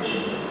I'm like,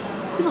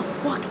 who the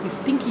fuck is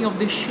thinking of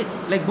this shit?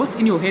 Like, what's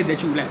in your head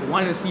that you like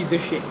want to see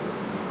this shit?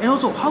 And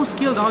also, how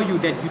skilled are you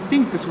that you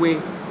think this way,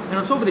 and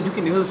on top of that, you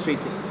can illustrate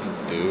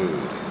it? Dude,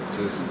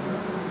 just.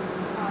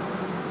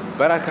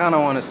 But I kind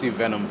of want to see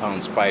Venom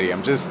pound Spidey.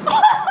 I'm just.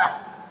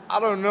 I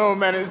don't know,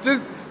 man. It's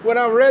just. When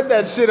I read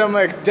that shit, I'm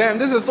like, damn,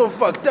 this is so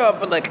fucked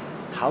up. But like,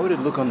 how would it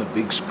look on the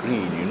big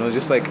screen? You know,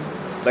 just like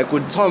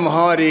with Tom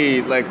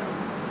Hardy, like.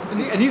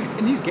 And he's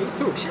gay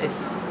too. Shit.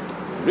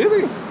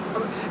 Really?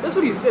 That's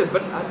what he says,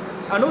 but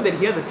I know that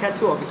he has a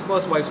tattoo of his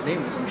first wife's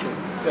name or some shit.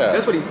 Yeah.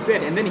 That's what he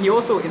said. And then he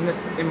also,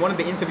 in one of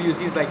the interviews,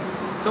 he's like,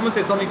 someone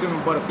said something to him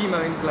about a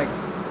female, and he's like,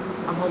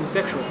 I'm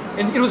homosexual.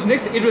 And it was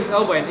next to Idris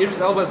Elba, and Idris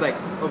Elba's like,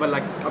 oh, but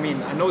like, I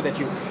mean, I know that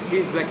you.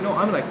 He's like, no,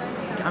 I'm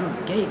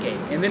gay.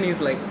 And then he's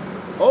like,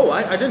 oh,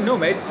 I didn't know,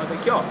 mate. I was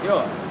like, yo.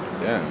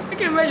 Yeah. I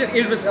can imagine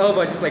Idris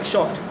Elba just like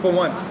shocked for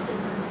once.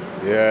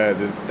 Yeah,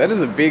 that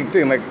is a big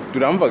thing. Like,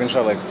 dude, I'm fucking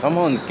shocked. Like, Tom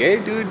Holland's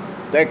gay, dude.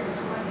 Like,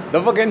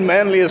 the fucking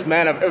manliest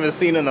man I've ever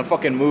seen in a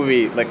fucking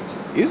movie. Like,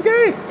 he's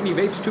gay. And he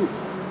vapes too.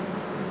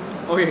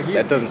 Oh yeah,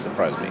 That doesn't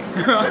surprise me.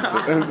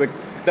 like,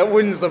 that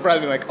wouldn't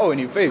surprise me. Like, oh, and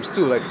he vapes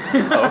too. Like,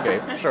 oh,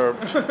 okay, sure.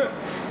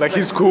 Like,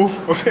 he's cool.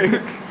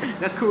 Okay.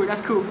 That's cool.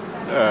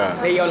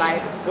 Lay your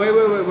life. Wait.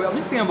 I'm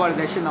just thinking about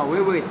that shit now.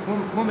 Wait. What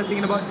am I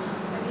thinking about?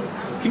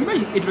 Can you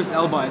imagine Idris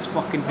Elba as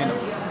fucking Venom?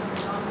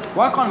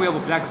 Why can't we have a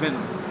black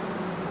Venom?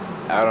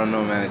 I don't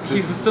know, man. It's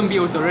He's just a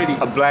symbiote already.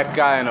 a black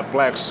guy in a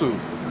black suit.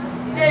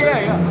 Yeah.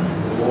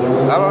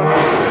 I don't know,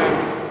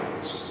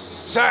 man.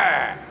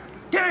 Sure.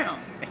 Damn.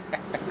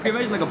 Can you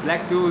imagine like a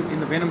black dude in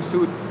the Venom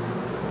suit?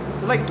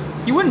 It's like,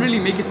 he wouldn't really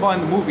make it far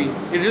in the movie.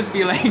 It'd just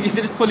be like, they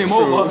just pull him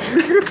over.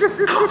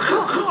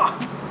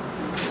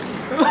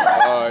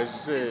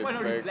 Oh shit, Why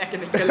not man. he's black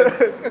and they kill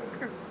him?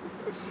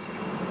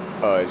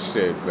 Oh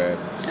shit, man.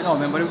 I know,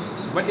 man,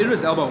 but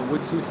Idris Elba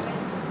would suit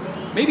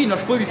it. Maybe not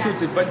fully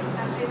suited, but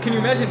can you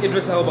imagine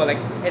Idris Elba like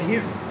at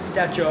his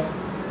stature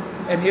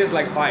and his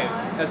like vibe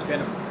as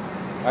Venom?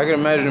 I can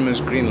imagine him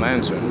as Green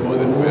Lantern more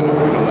than Venom.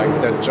 You know,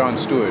 like that Jon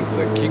Stewart.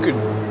 Like he could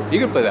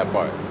play that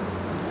part.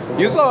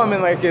 You saw him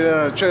in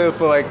a trailer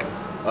for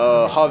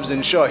Hobbs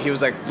and Shaw. He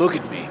was like, "Look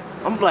at me,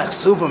 I'm Black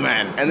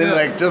Superman," and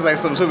then just like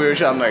some superhero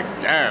shit. I'm like,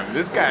 damn,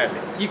 this guy.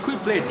 He could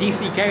play a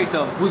DC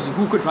character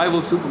who could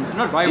rival Superman.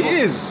 Not rival. He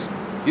is.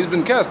 He's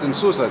been cast in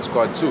Suicide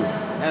Squad too.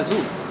 As who?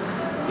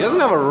 He doesn't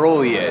have a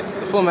role yet.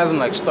 The film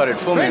hasn't started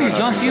filming. Apparently or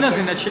John nothing. Cena's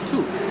in that shit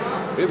too.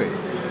 Really?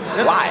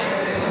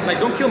 Why? Like,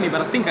 don't kill me,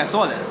 but I think I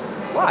saw that.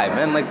 Why,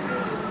 man? Like,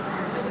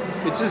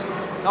 it's just.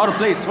 It's out of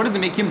place. What did they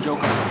make him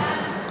Joker?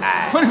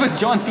 What if it's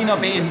John Cena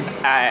Bane?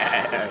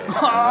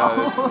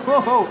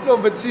 No,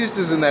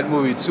 Batista's in that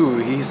movie too.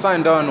 He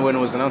signed on when it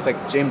was announced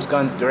like James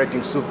Gunn's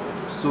directing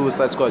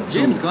Suicide Squad 2.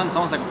 James Gunn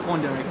sounds like a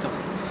porn director.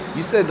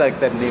 You said like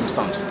that name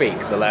sounds fake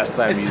the last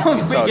time It you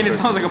sounds fake talked and it to-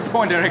 sounds like a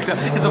porn director.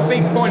 It's a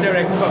fake porn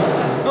director.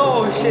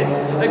 Oh shit.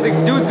 Like the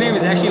dude's name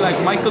is actually like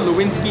Michael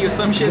Lewinsky or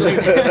some shit like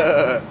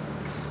that.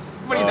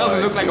 But he doesn't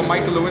look like a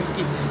Michael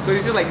Lewinsky. So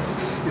he's just like,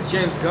 it's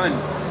James Gunn.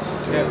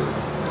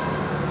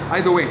 Yeah.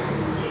 Either way,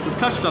 we've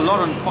touched a lot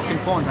on fucking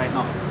porn right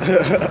now.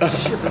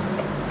 Shit,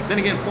 then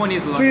again, porn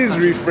is a lot. Please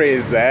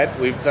rephrase that.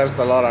 We've touched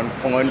a lot on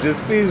porn.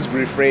 Just please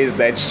rephrase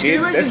that Can shit. you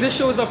imagine this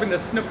shows up in the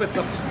snippets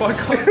of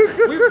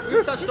podcast?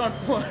 we've touched on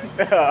porn.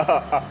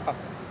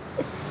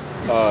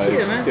 Oh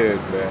Shit, man. shit,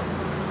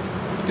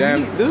 man.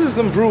 Damn, this is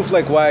some proof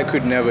like why I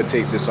could never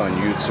take this on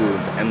YouTube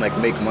and like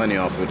make money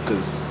off it,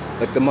 because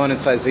like the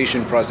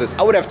monetization process,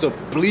 I would have to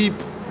bleep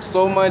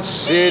so much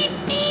shit.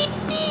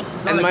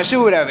 And my shit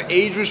would have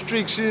age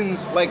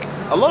restrictions. Like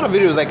a lot of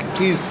videos like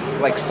please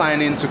like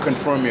sign in to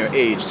confirm your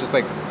age. Just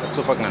like that's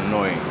so fucking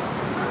annoying.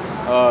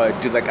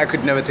 Dude, like I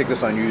could never take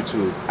this on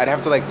YouTube. I'd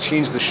have to like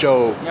change the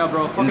show Yeah,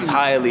 bro. Fucking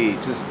entirely.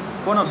 Just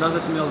Pornhub does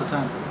it to me all the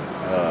time.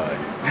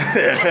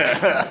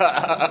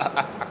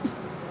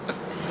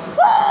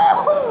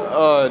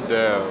 oh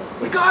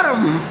damn. We got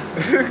him!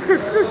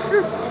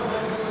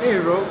 Hey,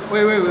 bro.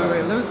 Wait.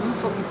 Let me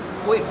fucking.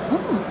 Wait.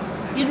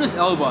 Idris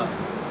Elba,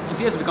 if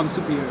he has to become a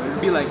superhero,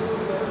 it'd be like.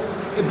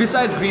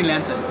 Besides Green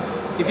Lantern,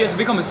 if he has to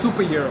become a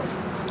superhero,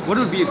 What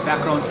would be his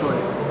background story?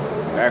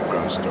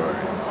 Background story.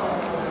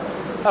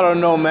 I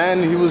don't know,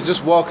 man. He was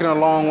just walking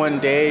along one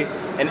day,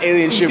 an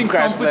alien ship Eating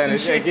crash crumpets and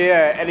landed. shit. Like,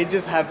 yeah, and he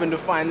just happened to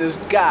find this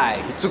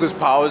guy. He took his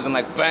powers and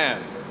like,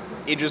 bam,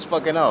 Idris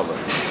fucking Elba.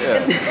 Yeah.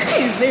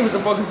 His name is a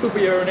fucking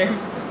superhero name.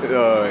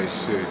 Oh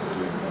shit,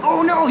 dude.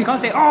 Oh no, you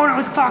can't say, oh no,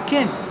 it's Clark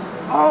Kent.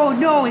 Oh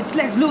no, it's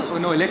Lex Luthor. Oh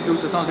no, Lex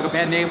Luthor sounds like a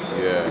bad name.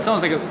 Yeah. It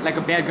sounds like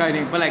a bad guy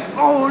name. But like,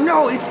 oh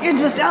no, it's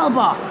Idris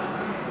Elba.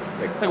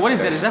 Like what is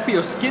that? Is that for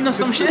your skin or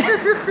some shit?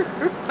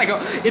 Like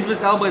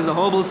Idris Elba is a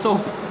horrible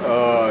soap.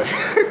 Oh.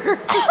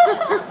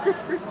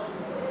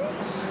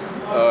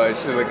 Oh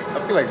shit! Like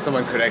I feel like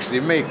someone could actually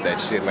make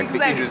that shit, like the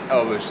Exactly. Idris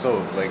Elba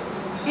soap. Like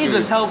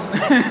Idris dude. helped.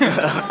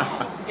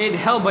 It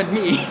helped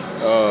me.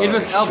 Oh,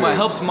 Idris Elba shit.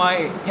 helped my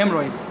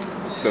hemorrhoids.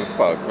 The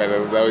fuck, man?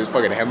 That was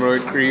fucking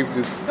hemorrhoid creep.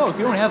 Just No, if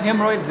you don't have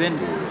hemorrhoids, then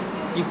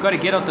you gotta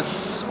get out the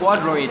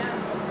squadroid.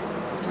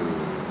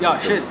 Yeah,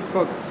 shit.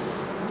 Fuck.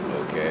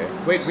 okay.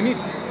 Wait, we need.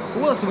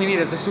 Who else do we need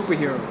as a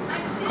superhero?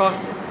 Cost.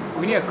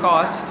 We need a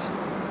cost.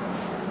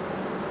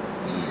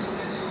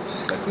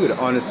 Like who would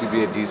honestly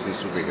be a DC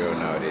superhero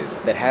nowadays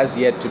that has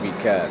yet to be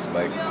cast?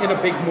 Like In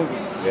a big movie.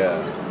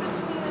 yeah.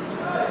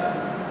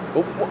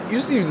 But you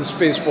see this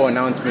Phase 4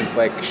 announcements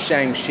like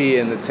Shang-Chi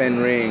and the Ten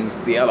Rings,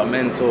 the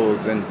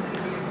Elementals, and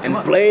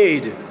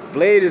Blade.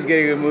 Blade is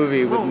getting a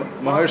movie with Bro.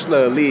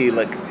 Mahershala Ali.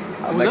 Like,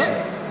 I'm Who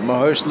actually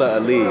Mahershala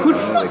Ali. You Who the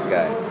know that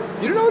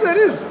guy. You don't know who that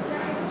is,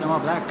 Jamal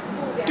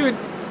Black. dude?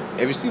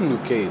 Have you seen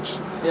Luke Cage?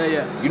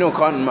 Yeah. You know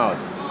Cottonmouth,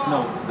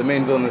 No. the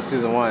main villain of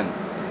season 1.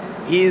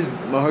 He's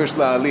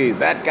Mahershala Ali.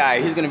 That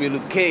guy, he's gonna be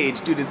Luke Cage,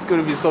 dude. It's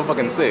gonna be so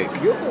fucking sick.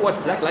 You ever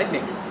watch Black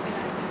Lightning?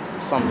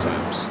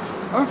 Sometimes.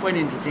 I find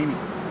it entertaining.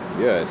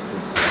 Yeah,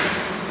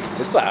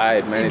 it's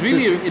alright, man.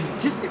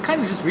 It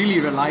kind of just really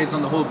relies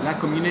on the whole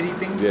black community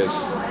thing. Yes.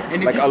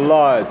 And it Like a just-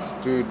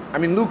 lot, dude. I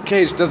mean, Luke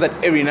Cage does that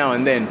every now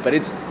and then, but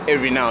it's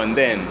every now and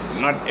then,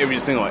 not every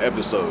single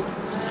episode.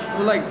 It's just,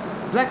 Well, like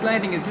Black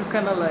Lightning is just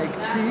kind of like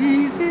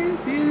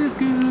Jesus is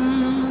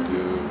good.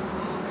 dude.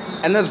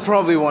 And that's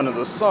probably one of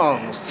the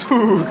songs,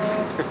 too.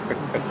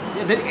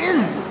 Yeah, that is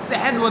the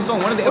had one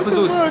song. One of the What the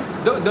episodes,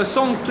 fuck? the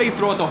song played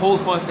throughout the whole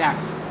first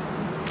act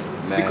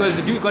Man. because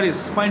the dude got his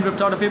spine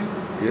ripped out of him,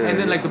 Yeah, and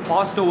then yeah. like the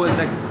pastor was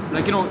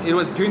like you know it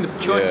was during the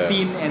church Yeah.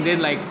 scene, and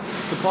then like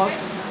the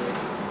pastor.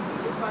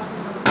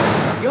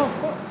 Yeah,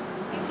 of course.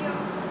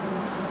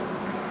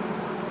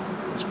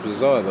 It's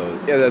bizarre, though.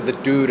 Yeah, the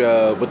dude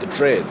with the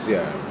dreads,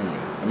 yeah.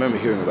 I remember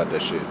hearing about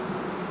that shit.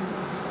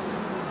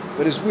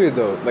 But it's weird,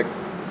 though. Like,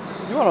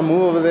 you want to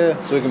move over there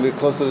so we can be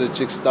closer to the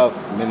chick stuff?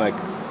 I mean, like,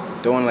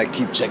 don't want to, like,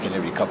 keep checking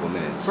every couple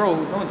minutes. Bro,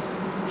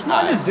 no,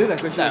 I just did that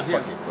because she Nah, was here.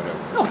 fuck it,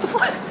 whatever. No, what the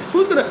fuck?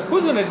 Who's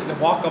gonna just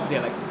walk up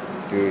there like?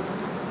 Dude.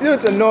 You know,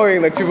 it's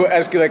annoying, like, people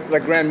ask you, like,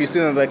 Graham, you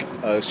sit there, like,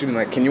 excuse me,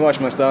 like, can you wash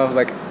my stuff?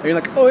 Like, and you're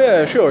like, oh,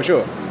 yeah, sure.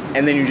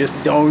 And then you just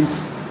don't.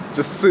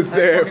 Just sit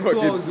there.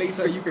 Fucking 2 hours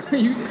later,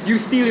 you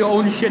steal your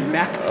own shit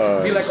back.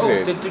 Oh, Be like, oh,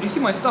 shit. did you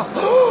see my stuff?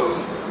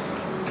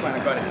 It's fine,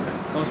 I got it.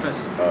 No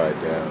stress. Alright,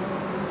 damn.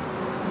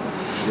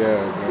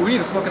 Yeah. We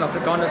need a fucking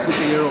Afrikaner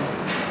superhero.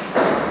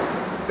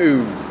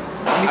 Ooh.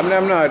 I mean,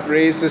 I'm not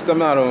racist, I'm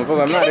not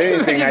homophobic, I'm not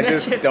anything, I Imagine that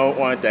just shit. don't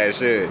want that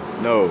shit.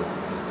 No.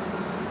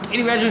 Can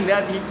you imagine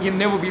that? He'll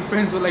never be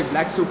friends with like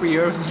black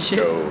superheroes and shit.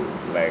 No.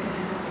 Like,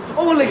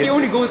 Oh, like he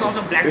only goes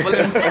after black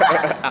villains.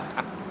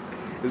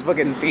 this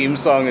fucking theme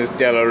song is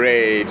Della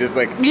Ray, just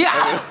like,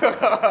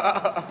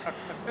 Yeah!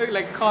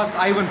 Like cast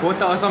Ivan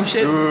Bota or some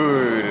shit.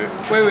 dude.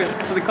 Wait.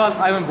 So they cast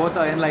Ivan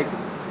Bota and like,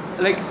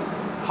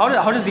 how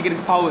does he get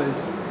his powers?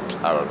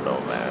 I don't know,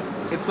 man.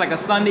 It's like a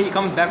Sunday, he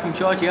comes back from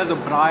church, he has a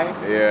braai,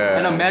 Yeah.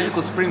 and a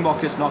magical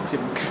springbok just knocks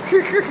him.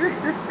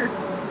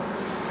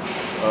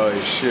 Oh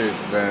shit,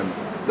 man.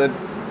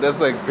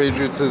 That's like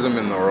patriotism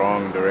in the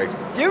wrong direction.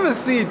 You ever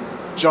see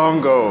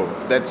Django,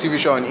 that TV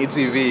show on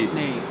ETV?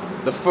 Nay.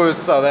 The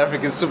first South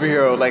African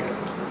superhero, like,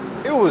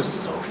 it was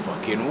so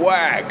fucking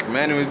whack,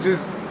 man. It was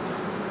just,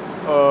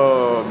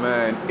 oh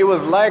man. It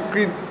was like,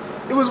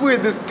 it was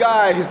weird. This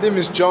guy, his name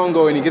is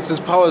Django, and he gets his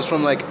powers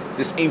from like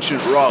this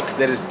ancient rock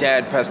that his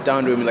dad passed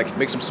down to him. Like, it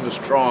makes him super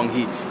strong.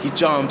 He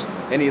jumps,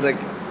 and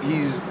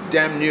he's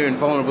damn near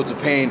invulnerable to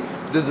pain.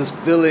 There's this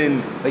villain,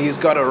 like he's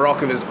got a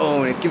rock of his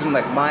own. It gives him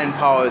like mind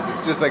powers.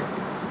 It's just like,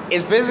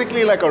 it's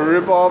basically like a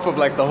rip-off of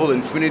like the whole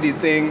infinity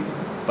thing,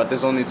 but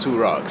there's only 2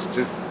 rocks.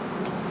 Just,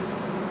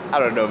 I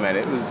don't know, man.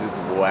 It was just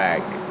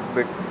whack.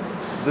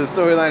 The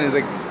storyline is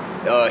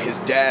like, his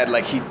dad,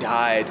 like he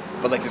died,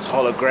 but like his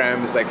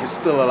hologram is like he's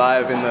still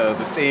alive in the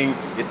thing.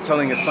 It's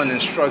telling his son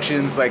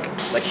instructions, like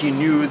he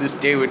knew this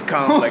day would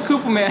come. Like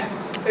Superman.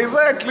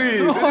 exactly,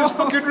 they just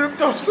fucking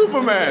ripped off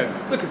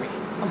Superman, Look at me.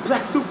 I'm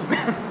Black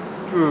Superman.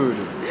 dude.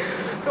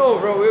 No,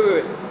 bro,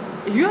 wait.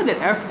 You heard that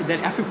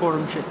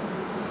Afriforum shit?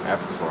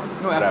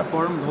 Afriforum. No,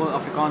 Afriforum, the whole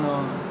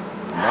Afrikaner.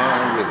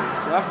 No, really.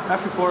 So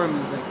Afriforum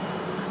is like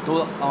the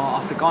whole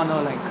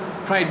Afrikaner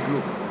like pride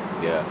group.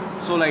 Yeah.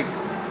 So like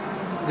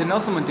the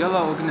Nelson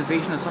Mandela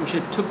organization or some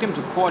shit took them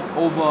to court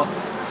over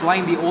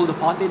flying the old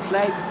apartheid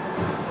flag.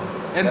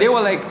 And they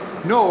were like,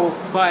 no,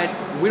 but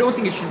we don't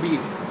think it should be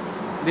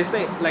they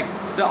say like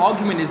the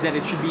argument is that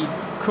it should be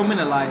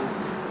criminalized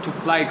to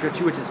fly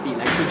gratuitously,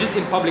 like to just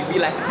in public be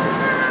like,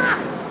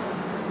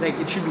 like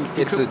it should be.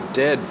 It's a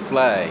dead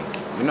flag.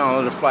 You're not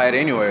allowed to fly it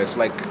anywhere. It's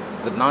like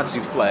the Nazi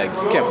flag.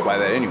 You can't fly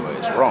that anywhere.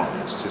 It's wrong.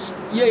 It's just.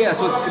 Yeah.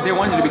 So they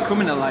wanted it to be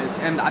criminalized,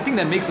 and I think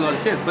that makes a lot of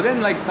sense. But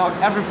then like now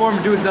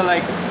Afro-Reform dudes are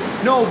like,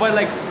 no, but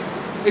like.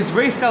 It's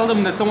very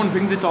seldom that someone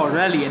brings it to our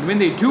rally, and when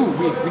they do,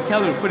 we tell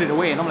them to put it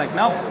away, and I'm like,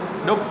 nope,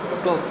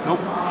 still, nope.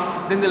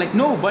 Then they're like,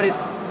 no, but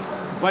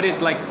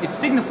it like it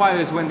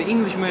signifies when the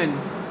Englishmen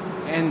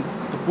and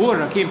the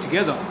Boer came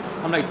together.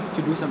 I'm like,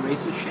 to do some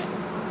racist shit.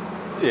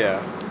 Yeah.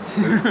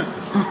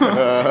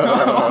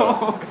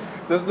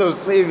 There's no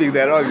saving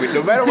that argument.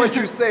 No matter what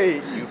you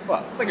say, you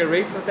fuck. It's like a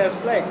racist ass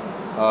flag.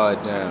 Oh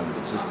damn!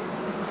 It's just,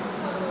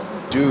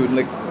 dude,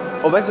 like.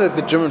 Oh, back to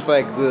the German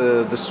flag,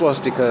 the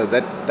swastika.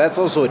 That's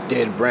also a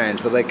dead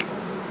branch, but like,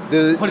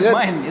 but it's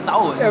mine. It's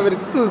ours. Yeah, but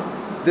it's still.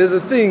 There's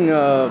a thing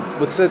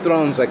with Seth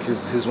Rollins, like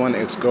his one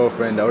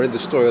ex-girlfriend. I read the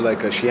story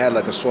like she had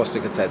like a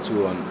swastika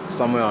tattoo on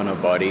somewhere on her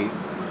body,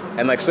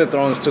 and like Seth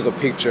Rollins took a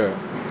picture,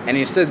 and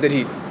he said that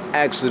he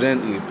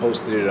accidentally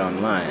posted it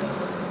online,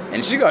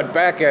 and she got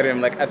back at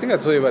him. Like I think I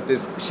told you about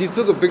this. She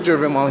took a picture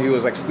of him while he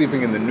was like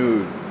sleeping in the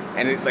nude,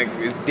 and it like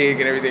his dick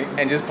and everything,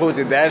 and just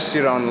posted that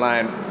shit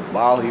online.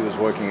 While he was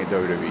working at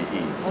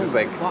WWE. Just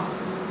like, fuck.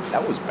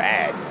 That was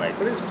bad. Like,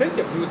 but there's plenty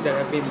of nudes that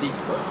have been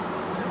leaked, bro.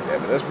 Yeah,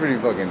 but that's pretty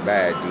fucking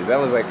bad, dude. That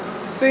was like,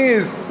 thing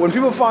is, when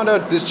people found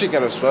out this chick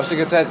had a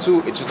swastika tattoo,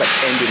 it just like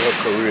ended her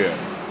career.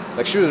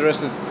 Like she was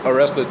a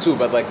wrestler too,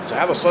 but like to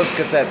have a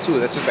swastika tattoo,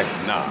 that's just like,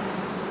 nah.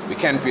 We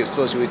can't be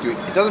associated with you.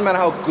 It doesn't matter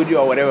how good you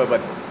are or whatever,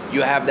 but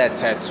you have that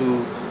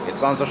tattoo,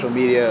 it's on social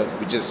media,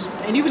 we just...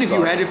 And even if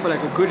you had it for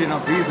like a good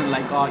enough reason,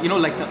 like, you know,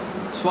 like the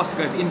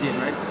swastika is Indian,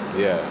 right?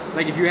 Yeah.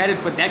 Like if you had it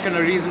for that kind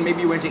of reason,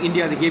 maybe you went to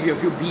India, they gave you a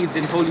few beads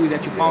and told you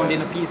that you found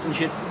in a piece and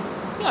shit.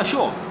 Yeah,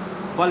 sure.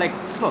 But like,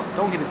 still,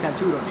 don't get it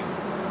tattooed on you.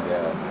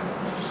 Yeah,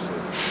 man.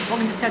 Shit.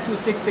 Fucking just tattoo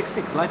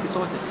 666, life is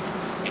sorted.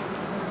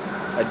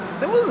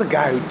 There was a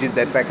guy who did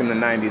that back in the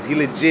 90s. He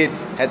legit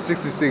had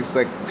 66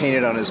 like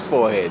painted on his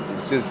forehead.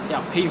 It's just...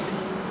 Yeah, painted.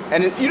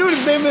 And you know what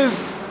his name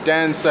is?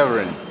 Dan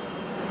Severin.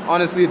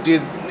 Honestly,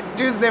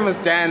 dude's name is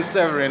Dan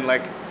Severin.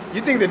 Like, you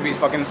think there'd be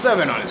fucking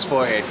 7 on his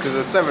forehead because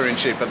of Severin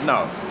shit, but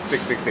no,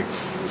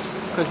 666.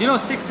 Because you know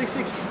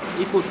 666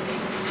 equals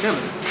 7.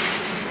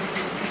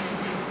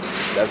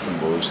 That's some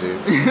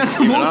bullshit. That's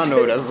some even bullshit. I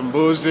know that's some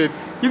bullshit.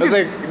 That's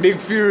like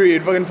Nick Fury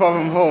in fucking Far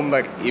From Home.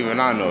 Like, even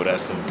I know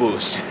that's some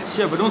bullshit.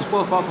 Shit, but don't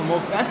spoil Far From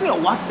Home. I think I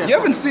watched that. You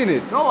haven't seen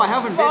it? No, I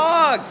haven't.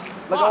 Fuck!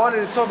 Like, I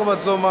wanted to talk about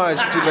so much.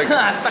 Dude, like,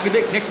 suck a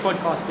dick, next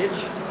podcast,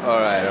 bitch.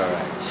 Alright.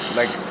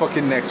 Like,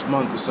 fucking next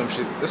month or some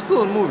shit. They're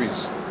still in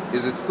movies.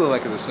 Is it still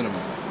like at the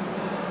cinema?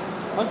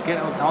 Let's get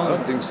out I down.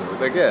 don't think so.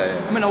 Like,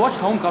 yeah. I mean, I watched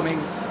Homecoming.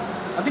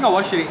 I think I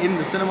watched it in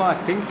the cinema, I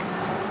think.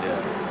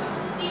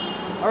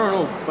 Yeah. I don't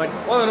know, but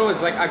all I know is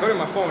like I got it on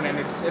my phone and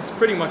it's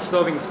pretty much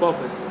serving its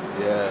purpose.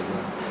 Yeah,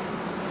 man.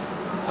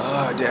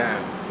 Oh,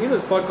 damn. You know,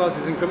 this podcast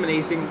is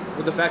incriminating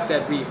with the fact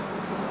that we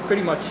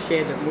pretty much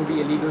shared the movie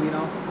illegally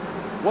now.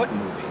 What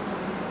movie?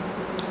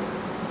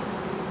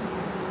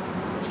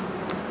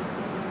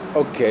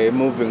 Okay,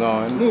 moving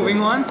on.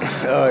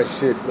 Oh,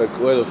 shit. Like,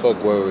 where the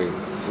fuck were we?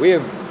 We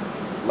have,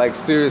 like,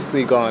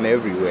 seriously gone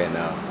everywhere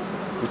now.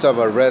 We talk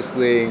about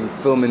wrestling,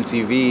 film and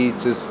TV,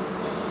 just...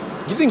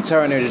 You think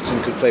Taron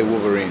Egerton could play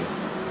Wolverine?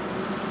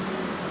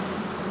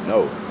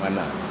 No, why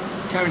not?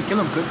 Taron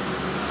Killam could.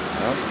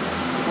 No?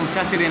 On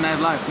Saturday Night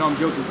Live. No, I'm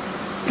joking.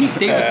 Pete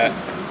Davidson.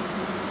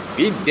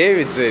 Pete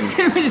Davidson. Can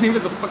you imagine he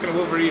was a fucking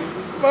Wolverine?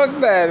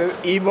 Fuck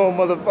that, emo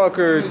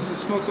motherfucker.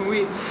 Just smoke some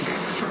weed.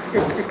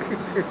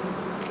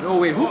 No,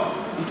 wait, who?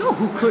 You know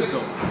who could though?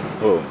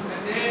 Who?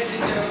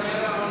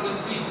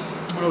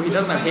 Oh, no, he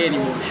doesn't have hair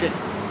anymore. Shit.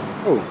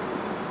 Who?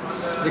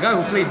 The guy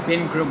who played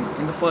Ben Grimm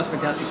in the first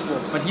Fantastic Four,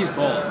 but he's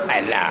bald.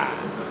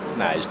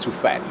 Nah, he's too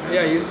fat, man.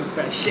 Yeah, he's too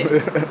fat. Shit.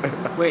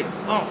 Wait.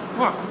 Oh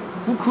fuck.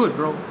 Who could,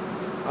 bro?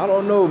 I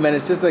don't know, man.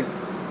 It's just like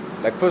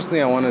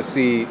personally, I want to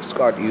see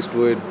Scott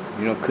Eastwood.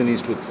 You know, Clint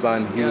Eastwood's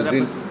son. He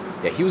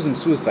was in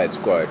Suicide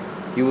Squad.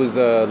 He was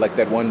like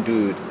that one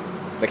dude.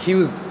 Like he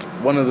was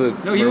one of the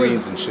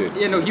Marines and shit.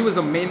 Yeah, no, he was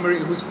the main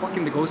Marine who's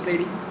fucking the ghost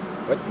lady.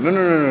 What?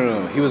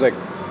 No. He was like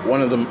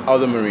one of the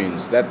other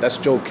Marines. That's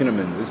Joel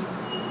Kinnaman.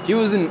 He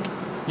was in,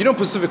 you know,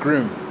 Pacific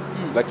Rim.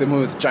 Like the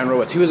movie with the giant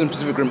robots. He was in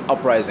Pacific Rim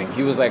Uprising.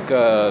 He was like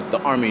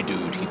the army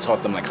dude. He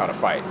taught them like how to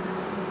fight.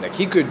 Like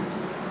he could.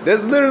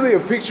 There's literally a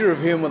picture of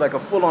him with like a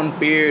full-on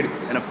beard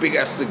and a big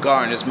ass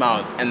cigar in his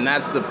mouth, and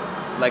that's the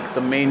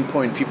main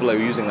point people are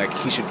using. Like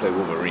he should play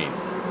Wolverine,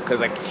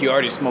 cause like he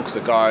already smokes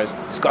cigars.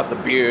 He's got the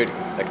beard.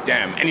 Like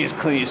damn, and he's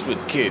Clint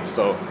Eastwood's kid.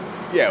 So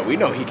yeah, we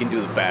know he can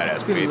do the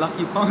badass bit.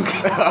 Lucky punk.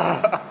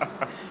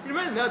 You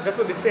remember that's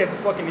what they say at the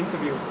fucking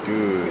interview.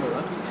 Dude.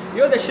 Lucky.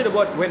 You heard that shit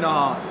about when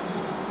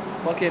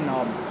fucking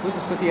who's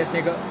this pussy ass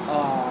nigga?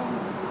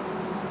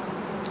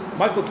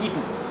 Michael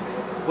Keaton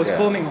was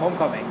filming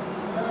Homecoming.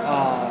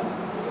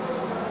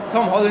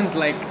 Tom Holland's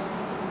like,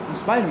 I'm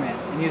Spider-Man,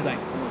 and he's like,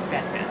 I'm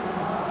Batman.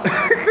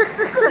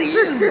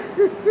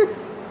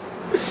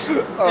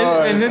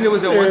 And then there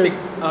was that one thing.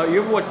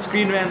 You ever watch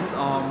Screen Rant's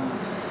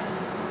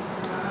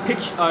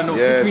pitch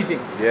meeting?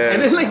 Yeah.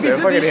 And then like they're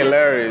did fucking this shit.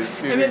 hilarious,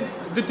 dude. And then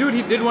the dude,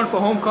 he did one for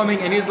Homecoming,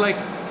 and he's like,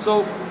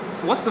 so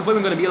what's the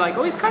villain gonna be like?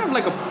 Oh, he's kind of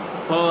like a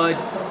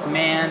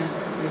Birdman.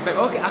 And it's like,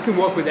 okay, I can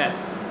work with that.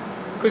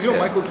 Because you know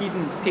Michael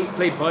Keaton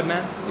played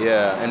Birdman.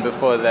 Yeah, and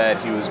before that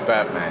he was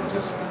Batman.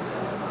 Just,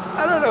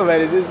 I don't know,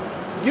 man. It just,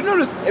 you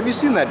noticed? Have you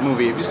seen that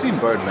movie? Have you seen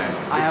Birdman?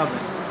 I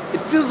haven't.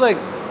 It feels like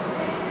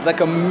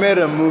a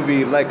meta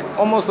movie, like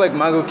almost like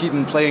Michael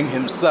Keaton playing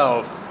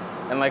himself,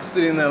 and like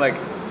sitting there like.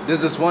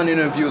 There's this one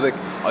interview like,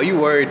 are you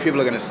worried people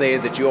are gonna say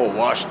that you're a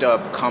washed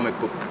up comic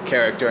book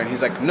character? And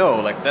he's like, no,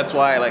 like that's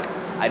why like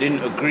I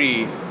didn't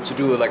agree to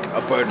do like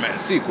a Birdman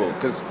sequel,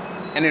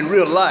 and in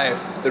real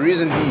life the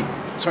reason he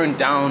turned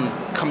down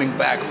coming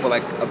back for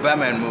like a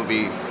Batman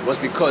movie was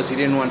because he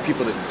didn't want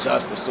people to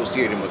just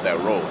associate him with that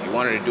role. He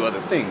wanted to do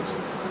other things,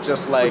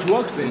 just like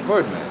in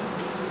Birdman.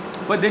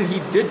 But then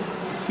he did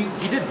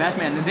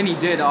Batman, and then he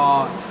did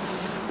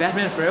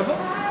Batman Forever.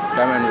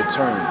 Batman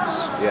Returns,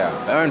 yeah.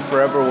 Batman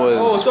Forever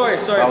was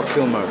Val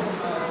Kilmer.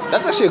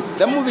 That's actually,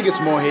 that movie gets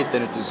more hate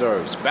than it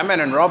deserves.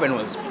 Batman and Robin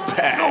was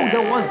bad. No,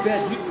 that was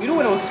bad. You know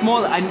when I was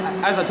small,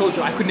 as I told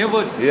you, I could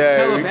never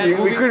tell a bad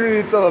movie. We couldn't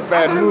really tell a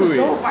bad movie.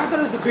 I thought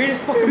it was the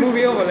greatest fucking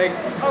movie ever. Like,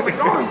 I was like,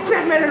 oh, it's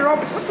Batman and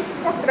Robin. What the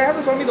fuck? Did I have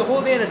this on me the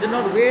whole day and I did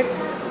not wear it?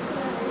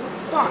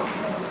 Fuck.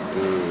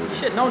 Dude.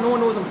 Shit, now no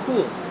one knows I'm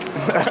cool.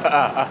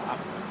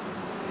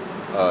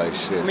 Oh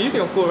shit. I mean, you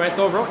think I'm cool, right,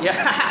 though, bro?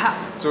 Yeah.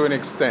 To an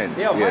extent.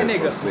 Yeah, my yes,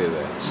 nigga. I'll say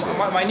that. Shit.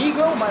 My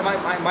Negro,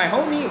 my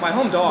homie, my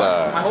home dog,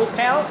 my whole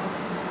pal,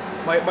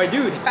 my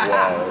dude.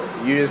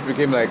 Wow. You just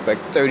became like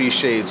 30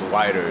 shades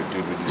whiter,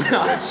 dude, when you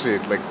said that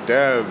shit. Like,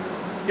 damn.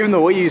 Even the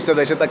way you said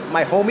that shit, like,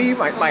 my homie,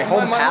 my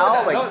home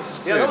pal. Like,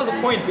 that was the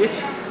point, bitch.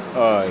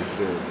 Oh,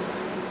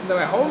 shit.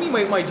 My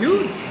homie, my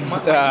dude, my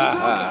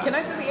Negro. Can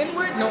I say the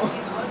N-word? No.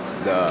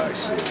 Nah,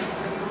 shit.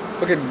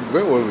 Okay,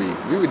 where were we?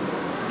 We would.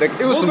 Like,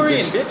 it was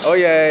Wolverine, some bitch. Oh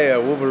yeah,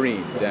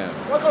 Wolverine. Damn.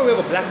 Why can't we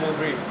have a black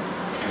Wolverine?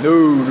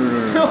 No.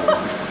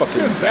 Fucking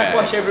bad.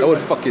 Blackwash That everyone.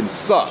 would fucking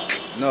suck.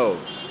 No.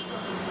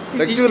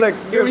 Like, dude, like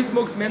He already this.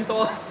 smokes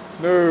menthol.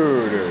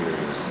 No.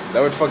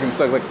 That would fucking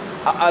suck. Like,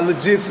 I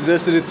legit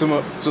suggested it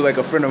to like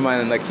a friend of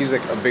mine, and like he's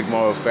like a big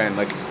Marvel fan.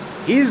 Like,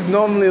 he's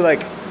normally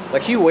like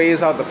he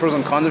weighs out the pros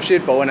and cons of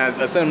shit. But when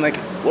I said him like,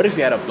 what if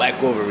you had a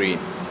black Wolverine?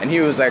 And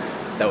he was like,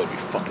 that would be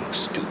fucking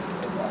stupid.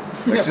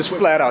 Like, just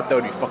flat out, that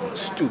would be fucking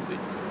stupid.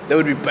 There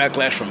would be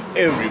backlash from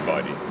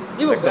everybody.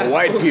 Like the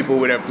white people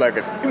would have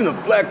backlash. Even the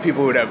black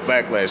people would have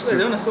backlash. They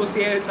don't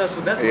associate us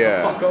with that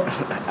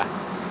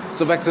motherfucker.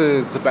 So back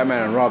to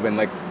Batman and Robin.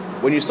 Like,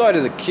 when you saw it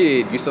as a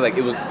kid, you said like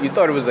you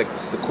thought it was like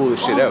the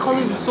coolest shit ever. The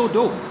colors were so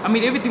dope. I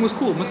mean, everything was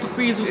cool. Mr.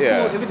 Freeze was cool.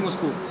 Everything was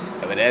cool.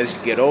 Yeah, but as you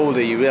get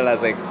older, you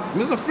realize like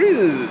Mr.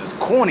 Freeze is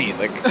corny.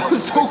 Like, it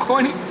was so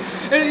corny.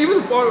 And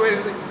even the part where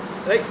it's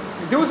like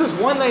there was this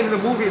one line in the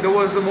movie that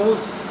was the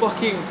most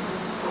fucking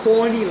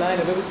corny line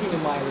I've ever seen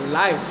in my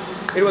life.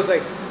 It was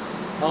like,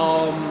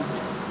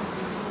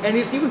 and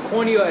it's even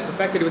cornier at the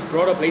fact that it was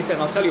brought up later,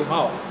 and I'll tell you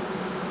how.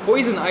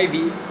 Poison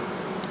Ivy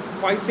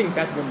fighting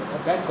Batwoman or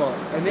Batgirl,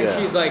 and then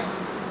she's like,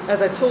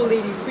 as I told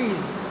Lady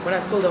Freeze when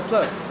I pulled her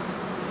plug,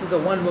 this is a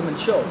one-woman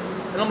show,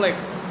 and I'm like,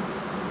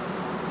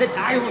 that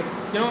I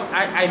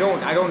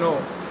don't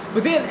know.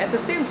 But then at the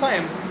same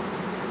time,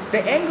 the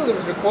angle it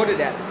was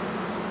recorded at,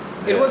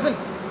 it wasn't.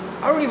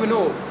 I don't even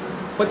know.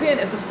 But then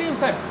at the same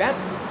time,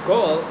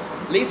 Batgirl.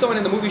 Later on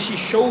in the movie, she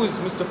shows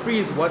Mr.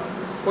 Freeze what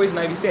Poison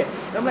Ivy said.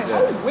 And I'm like,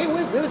 oh, wait,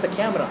 where was the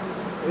camera?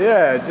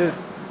 Yeah,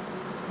 just...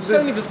 You're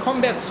telling me this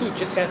combat suit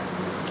just had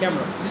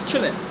camera, just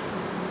chilling.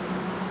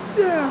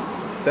 Yeah.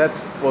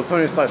 Well,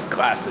 Tony Stark's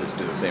glasses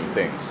do the same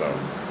thing, so...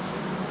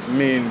 I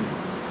mean,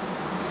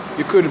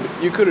 you could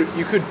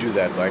do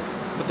that, like...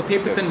 But the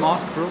paper-thin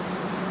mask, bro?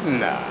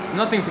 Nah.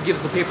 Nothing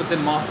forgives the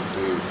paper-thin masks.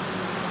 Dude.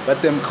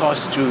 But them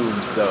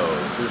costumes,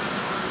 though,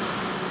 just...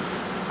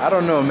 I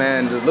don't know,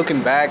 man. Just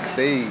looking back,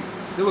 they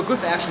were good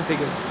for action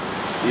figures.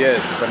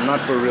 Yes, but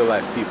not for real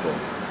life people.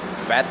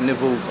 Fat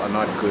nipples are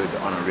not good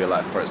on a real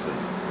life person.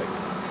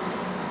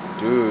 Like,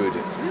 dude.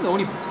 The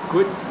only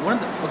good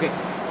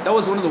that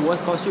was one of the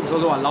worst costumes,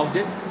 although I loved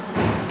it.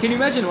 Can you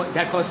imagine what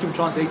that costume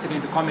translated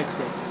into comics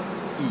though?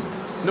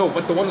 No,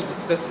 but the one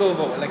with the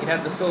silver, like it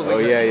had the silver. Oh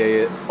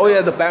yeah. Oh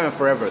yeah, the Batman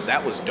Forever.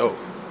 That was dope.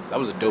 That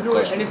was a dope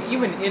costume. And it's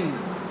even in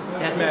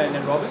Batman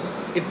and Robin.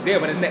 It's there,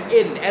 but in the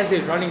end, as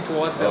they're running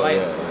towards the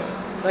light,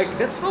 like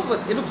that silver,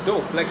 it looks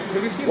dope. Like,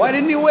 have you seen? Why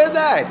didn't you wear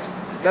that?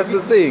 That's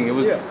the thing.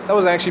 That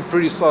was actually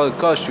pretty solid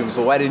costume.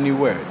 So why didn't you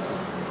wear it?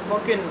 Just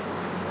fucking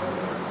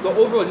the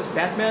overall just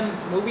Batman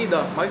movie,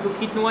 the Michael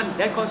Keaton one.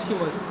 That costume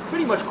was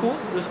pretty much cool.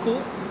 It was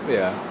cool.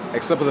 Yeah,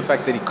 except for the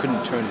fact that he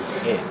couldn't turn his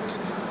head.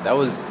 That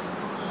was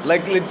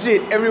like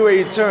legit. Everywhere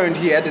he turned,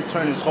 he had to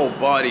turn his whole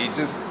body.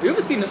 Just. You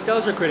ever seen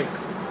Nostalgia Critic?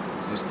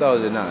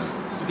 Nostalgia, nah.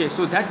 Okay,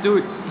 so that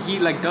dude, he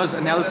like does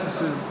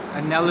analyses. Yeah.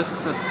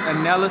 Analysis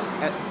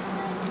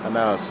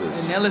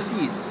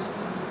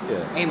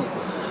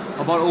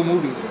about old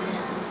movies.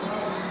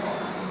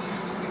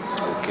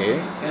 Okay.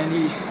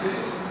 And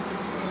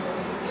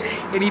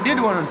And he did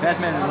one on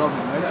Batman and Robin,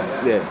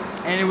 right?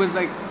 Yeah. And it was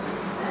like,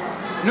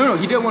 no,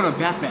 he did one on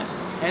Batman.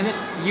 And then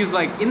he's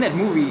like, in that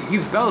movie,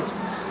 his belt,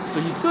 it's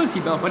a utility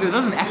belt, but it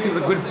doesn't act as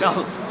a good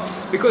belt.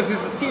 Because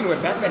there's a scene where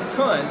Batman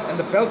turns and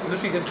the belt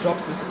literally just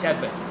drops just a tad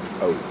bit.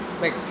 Oh.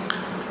 Like,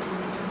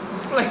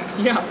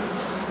 yeah.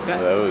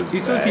 That was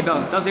utility bad.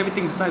 belt does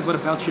everything besides what a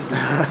belt should do.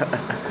 I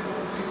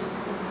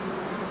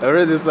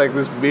read this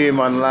meme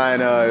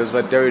online. It was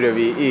about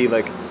WWE.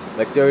 Like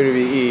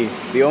WWE,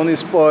 the only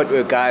sport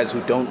where guys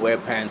who don't wear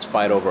pants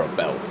fight over a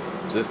belt.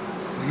 Just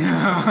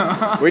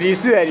when you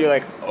see that, you're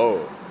like,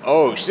 oh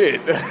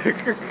shit.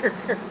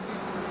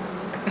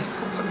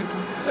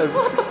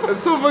 That's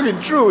so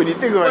fucking true when you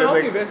think about But how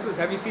it. many wrestlers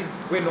have you seen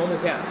wear normal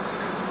pants?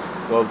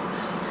 Well,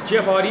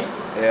 Jeff Hardy.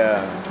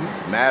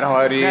 yeah, Matt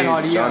Hardy,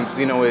 John yeah.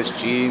 Cena wears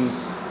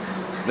jeans,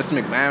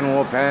 Mr. McMahon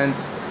wore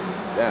pants.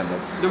 Damn.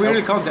 Do we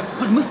really count that?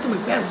 But Mr.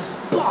 McMahon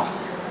was buff.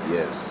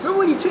 Yes. Remember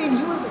when he trained?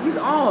 He was his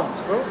arms,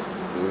 bro.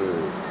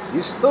 Dude,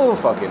 he's still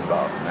fucking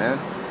buff, man.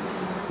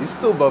 He's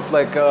still buff.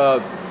 Like,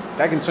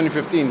 back in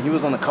 2015, he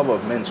was on the cover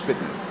of Men's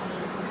Fitness.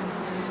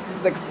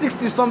 Like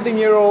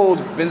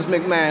 60-something-year-old Vince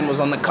McMahon was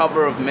on the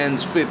cover of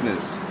Men's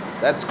Fitness.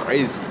 That's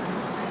crazy.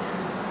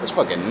 That's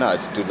fucking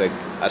nuts, dude. Like,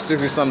 a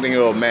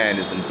 60-something-year-old man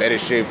is in better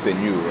shape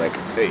than you. Like,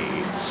 hey,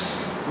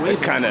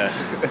 that kind of,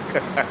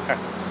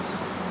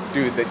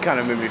 dude, that kind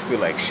of made me feel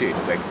like shit.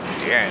 Like,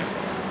 damn,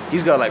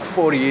 he's got like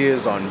 40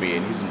 years on me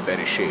and he's in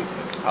better shape.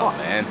 Like, oh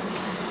man,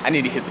 I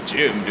need to hit the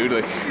gym, dude.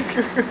 Like,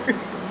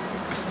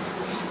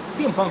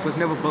 CM Punk was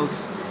never built.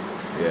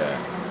 yeah,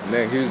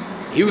 man,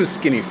 he was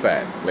skinny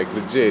fat, like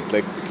legit.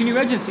 Like, Can you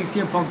imagine seeing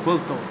CM Punk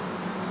built though?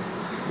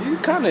 he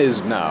kind of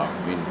is now.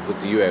 I mean, with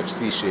the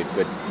UFC shit,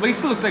 but But he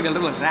still looks like a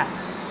little rat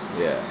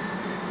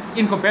yeah,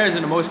 in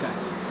comparison to most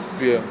guys.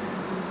 yeah.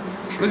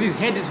 Because his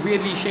head is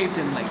weirdly shaped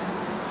and like.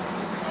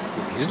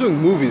 He's doing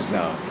movies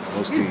now,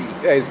 mostly. Is he?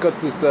 Yeah, he's got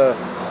this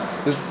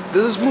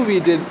this movie he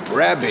did,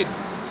 Rabid.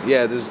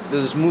 Yeah, there's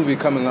this movie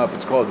coming up.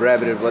 It's called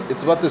Rabid, but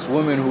it's about this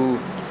woman who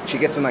she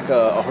gets in like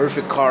a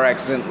horrific car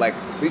accident. Like,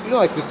 you know,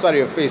 like this side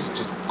of her face is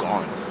just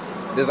gone.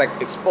 There's like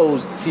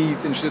exposed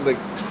teeth and shit. Like,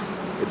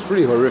 it's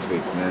pretty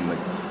horrific, man. Like,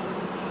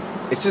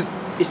 it's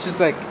just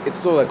like it's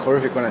so like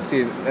horrific when I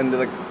see it, and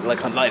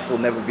like her life will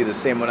never be the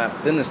same.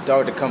 Then this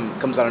doctor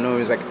comes out of nowhere.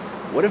 He's like,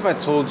 what if I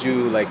told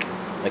you like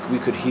we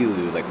could heal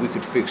you, like we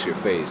could fix your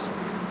face?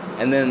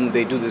 And then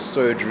they do this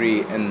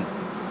surgery, and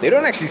they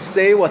don't actually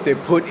say what they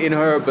put in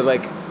her, but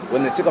like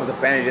when they took off the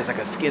bandages, like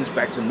her skin's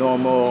back to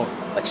normal,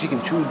 like she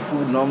can chew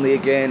food normally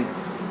again.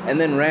 And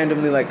then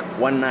randomly, like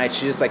one night,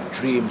 she just like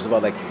dreams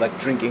about like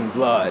drinking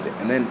blood,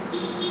 and then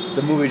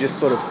the movie just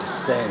sort of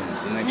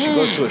descends, and like she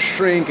goes to a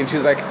shrink, and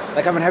she's like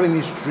I've been having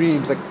these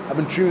dreams, like I've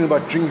been dreaming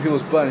about drinking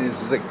people's blood, and it's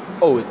just like,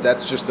 oh,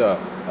 that's just a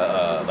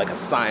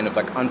sign of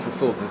like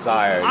unfulfilled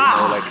desire, you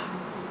know, like.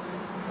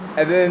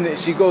 And then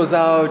she goes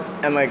out,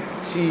 and like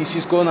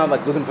she's going out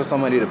like looking for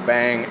somebody to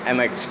bang, and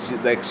like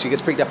she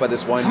gets picked up by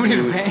this one Somebody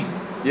to dude. bang?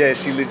 Yeah,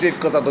 she legit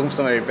goes out looking for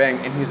somebody to bang,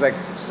 and he's like,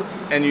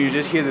 and you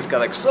just hear this guy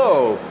like,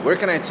 so where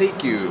can I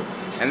take you?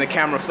 And the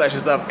camera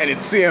flashes up, and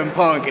it's CM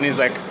Punk, and he's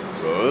like,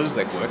 Rose,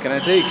 like where can I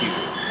take you?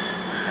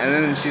 And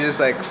then she just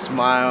like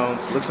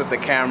smiles, looks at the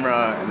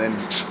camera, and then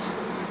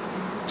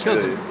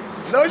Kills him.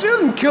 No, she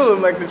doesn't kill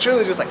him. Like the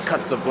trailer just like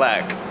cuts to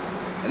black,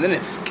 and then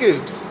it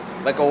skips.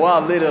 Like a while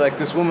later, like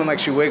this woman, like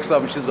she wakes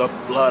up and she's got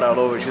blood all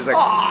over. She's like,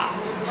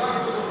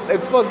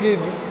 like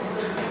fucking,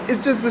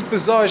 it's just this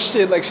bizarre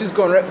shit. Like she's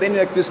going, then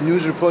like this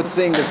news report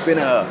saying there's been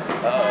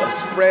a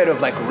spread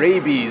of like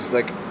rabies.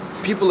 Like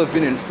people have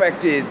been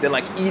infected. They're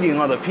like eating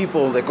other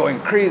people. They're going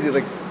crazy.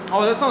 Like,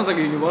 Oh, that sounds like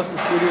a Universal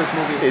Studios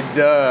movie. it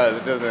does.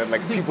 It doesn't.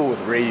 Like people with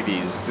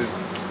rabies. Just,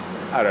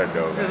 I don't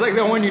know. It's like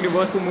that one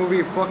Universal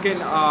movie, fucking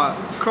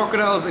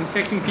crocodiles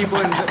infecting people,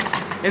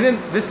 and then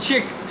this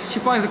chick, she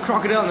finds a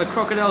crocodile, and the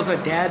crocodile's her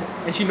dad,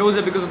 and she knows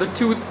it because of the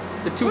tooth.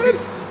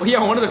 Oh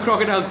yeah, one of the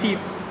crocodile teeth,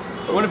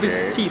 one of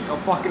his teeth are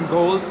fucking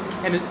gold,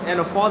 and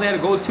her father had a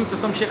gold tooth or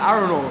some shit. I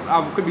don't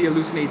know. Could be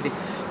hallucinating,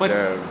 but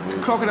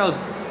crocodiles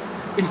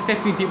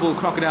infecting people with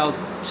crocodile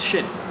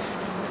shit.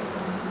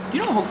 Do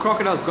you know how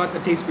crocodiles got a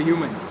taste for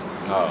humans?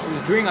 Oh. It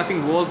was during, I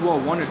think, World War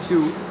I or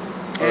II.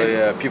 Oh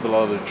yeah, people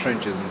all over the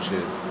trenches and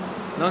shit.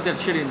 Not that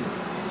shit in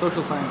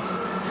social science.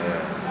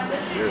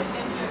 Yeah. Shit.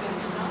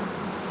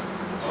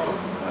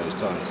 I was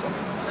telling you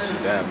something else.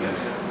 Damn, man.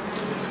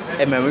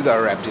 Hey, man, we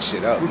gotta wrap this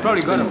shit up. We man.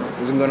 probably It's gotta.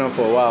 been going on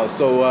for a while.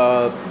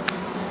 So,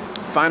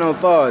 final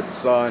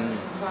thoughts on...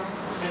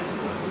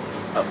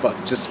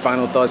 just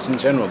final thoughts in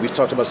general. We've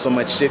talked about so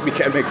much shit, we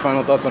can't make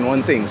final thoughts on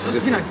one thing. So It's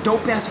just, been a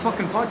dope-ass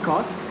fucking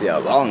podcast. yeah, a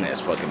long-ass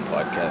fucking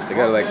podcast. I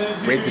gotta,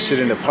 like, break the shit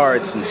into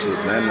parts and shit,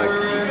 man.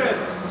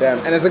 Like,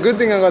 damn. And it's a good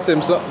thing I got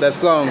that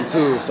song,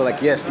 too. So,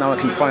 like, yes, now I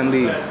can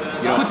finally,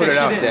 Put put that it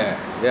out shit in. there.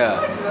 Yeah.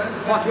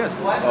 Fuck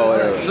yes. Oh,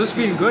 whatever. So it's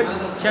been good.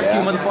 Chat to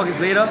you motherfuckers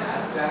later.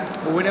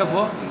 Or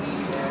whenever.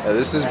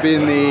 This has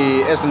been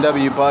the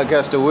S&W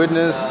Podcast of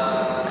Weirdness,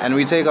 and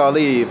we take our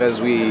leave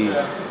as we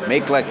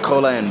make like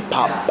cola and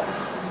pop.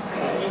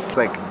 It's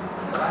like,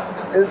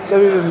 let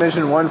me even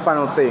mention one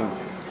final thing.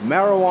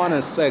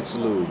 marijuana sex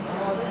lube.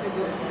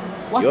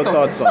 What Your the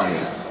thoughts on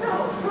this?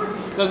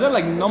 Does that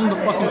like numb the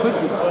fucking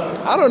pussy?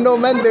 I don't know,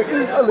 man. There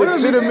is a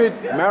legitimate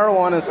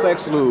marijuana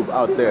sex lube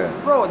out there.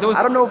 Bro, there was...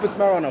 I don't know if it's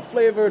marijuana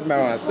flavored,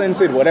 marijuana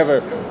scented,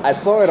 whatever. I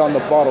saw it on the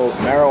bottle,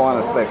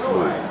 marijuana sex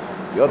lube.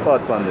 Your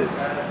thoughts on this?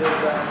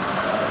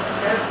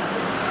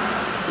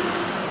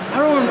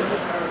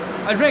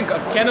 I drank a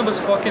cannabis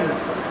fucking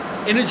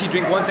energy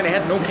drink once and it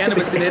had no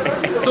cannabis in it.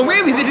 So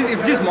maybe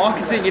it's just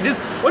marketing.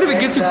 What if it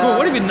gets you cool?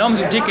 What if it numbs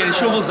your dick and it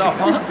shovels up,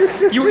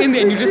 huh? You're in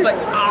there and you're just like,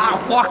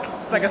 fuck.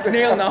 It's like a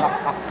snail now.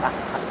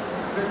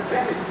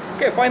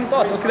 Okay, final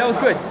thoughts. Okay, that was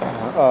good.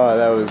 Oh,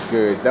 that was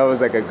good. That was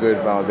like a good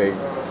founding.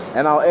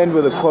 And I'll end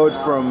with a quote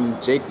from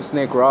Jake the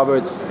Snake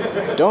Roberts.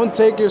 Don't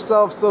take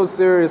yourself so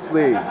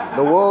seriously.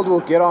 The world will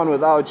get on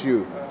without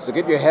you. So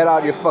get your head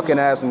out your fucking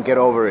ass and get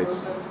over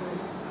it.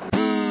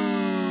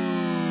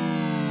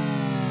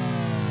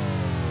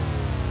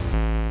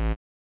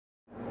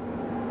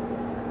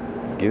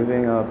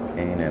 Giving up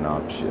ain't an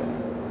option.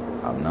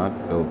 I'm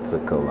not built to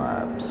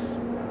collapse,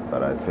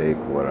 but I take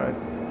what I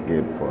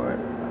get for it.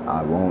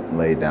 I won't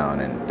lay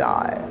down and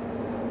die.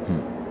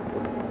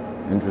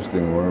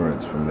 Interesting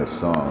words from this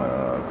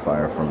song,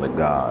 Fire from the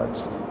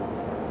Gods.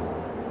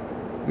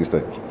 At least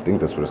I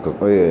think that's what it's called.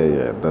 Oh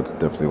yeah, that's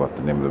definitely what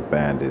the name of the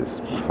band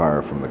is.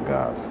 Fire from the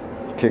Gods.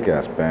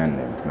 Kick-ass band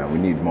name. Man, we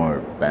need more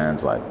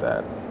bands like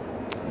that.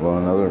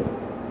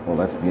 Well,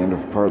 that's the end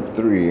of part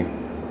 3.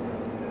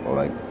 Well,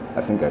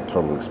 I think I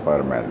totally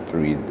Spider-Man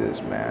 3'd this,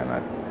 man.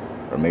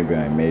 Or maybe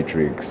I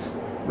Matrix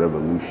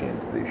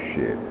Revolutions this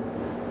shit.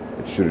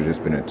 It should have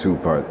just been a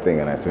 2-part thing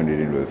and I turned it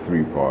into a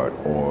 3-part.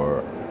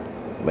 Or,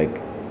 like,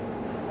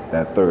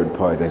 that 3rd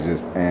part that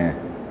just, there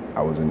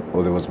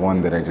was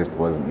one that I just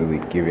wasn't really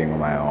giving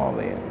my all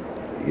in.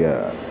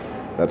 Yeah,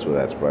 that's what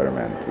that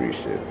Spider-Man 3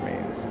 shit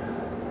means.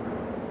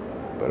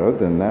 But other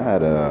than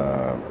that,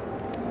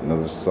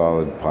 another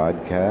solid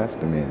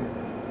podcast. I mean,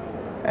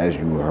 as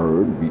you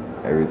heard,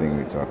 everything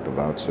we talked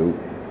about. So,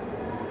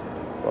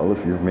 well,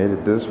 if you've made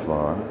it this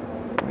far,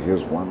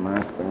 here's one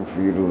last thing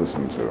for you to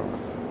listen to.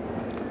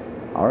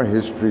 Our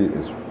history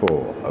is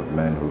full of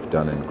men who've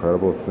done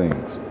incredible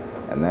things,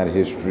 and that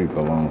history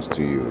belongs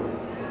to you,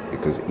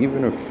 because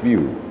even a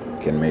few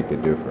can make a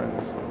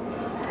difference.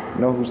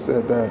 You know who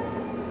said that?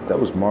 That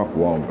was Mark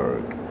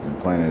Wahlberg in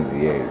Planet of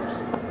the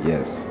Apes.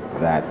 Yes,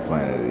 that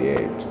Planet of the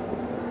Apes.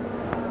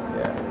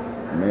 Yeah,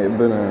 it may have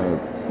been a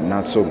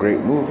not so great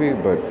movie,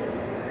 but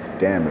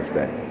damn if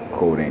that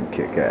quote ain't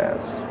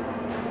kick-ass.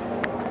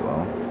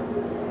 Well,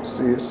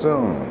 see you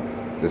soon.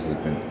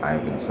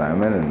 I've been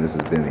Simon, and this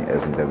has been the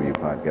S&W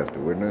Podcast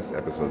of Weirdness,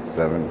 episode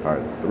 7,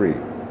 part 3.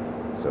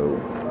 So,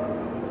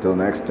 till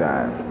next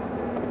time,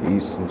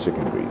 peace and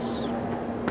chicken grease.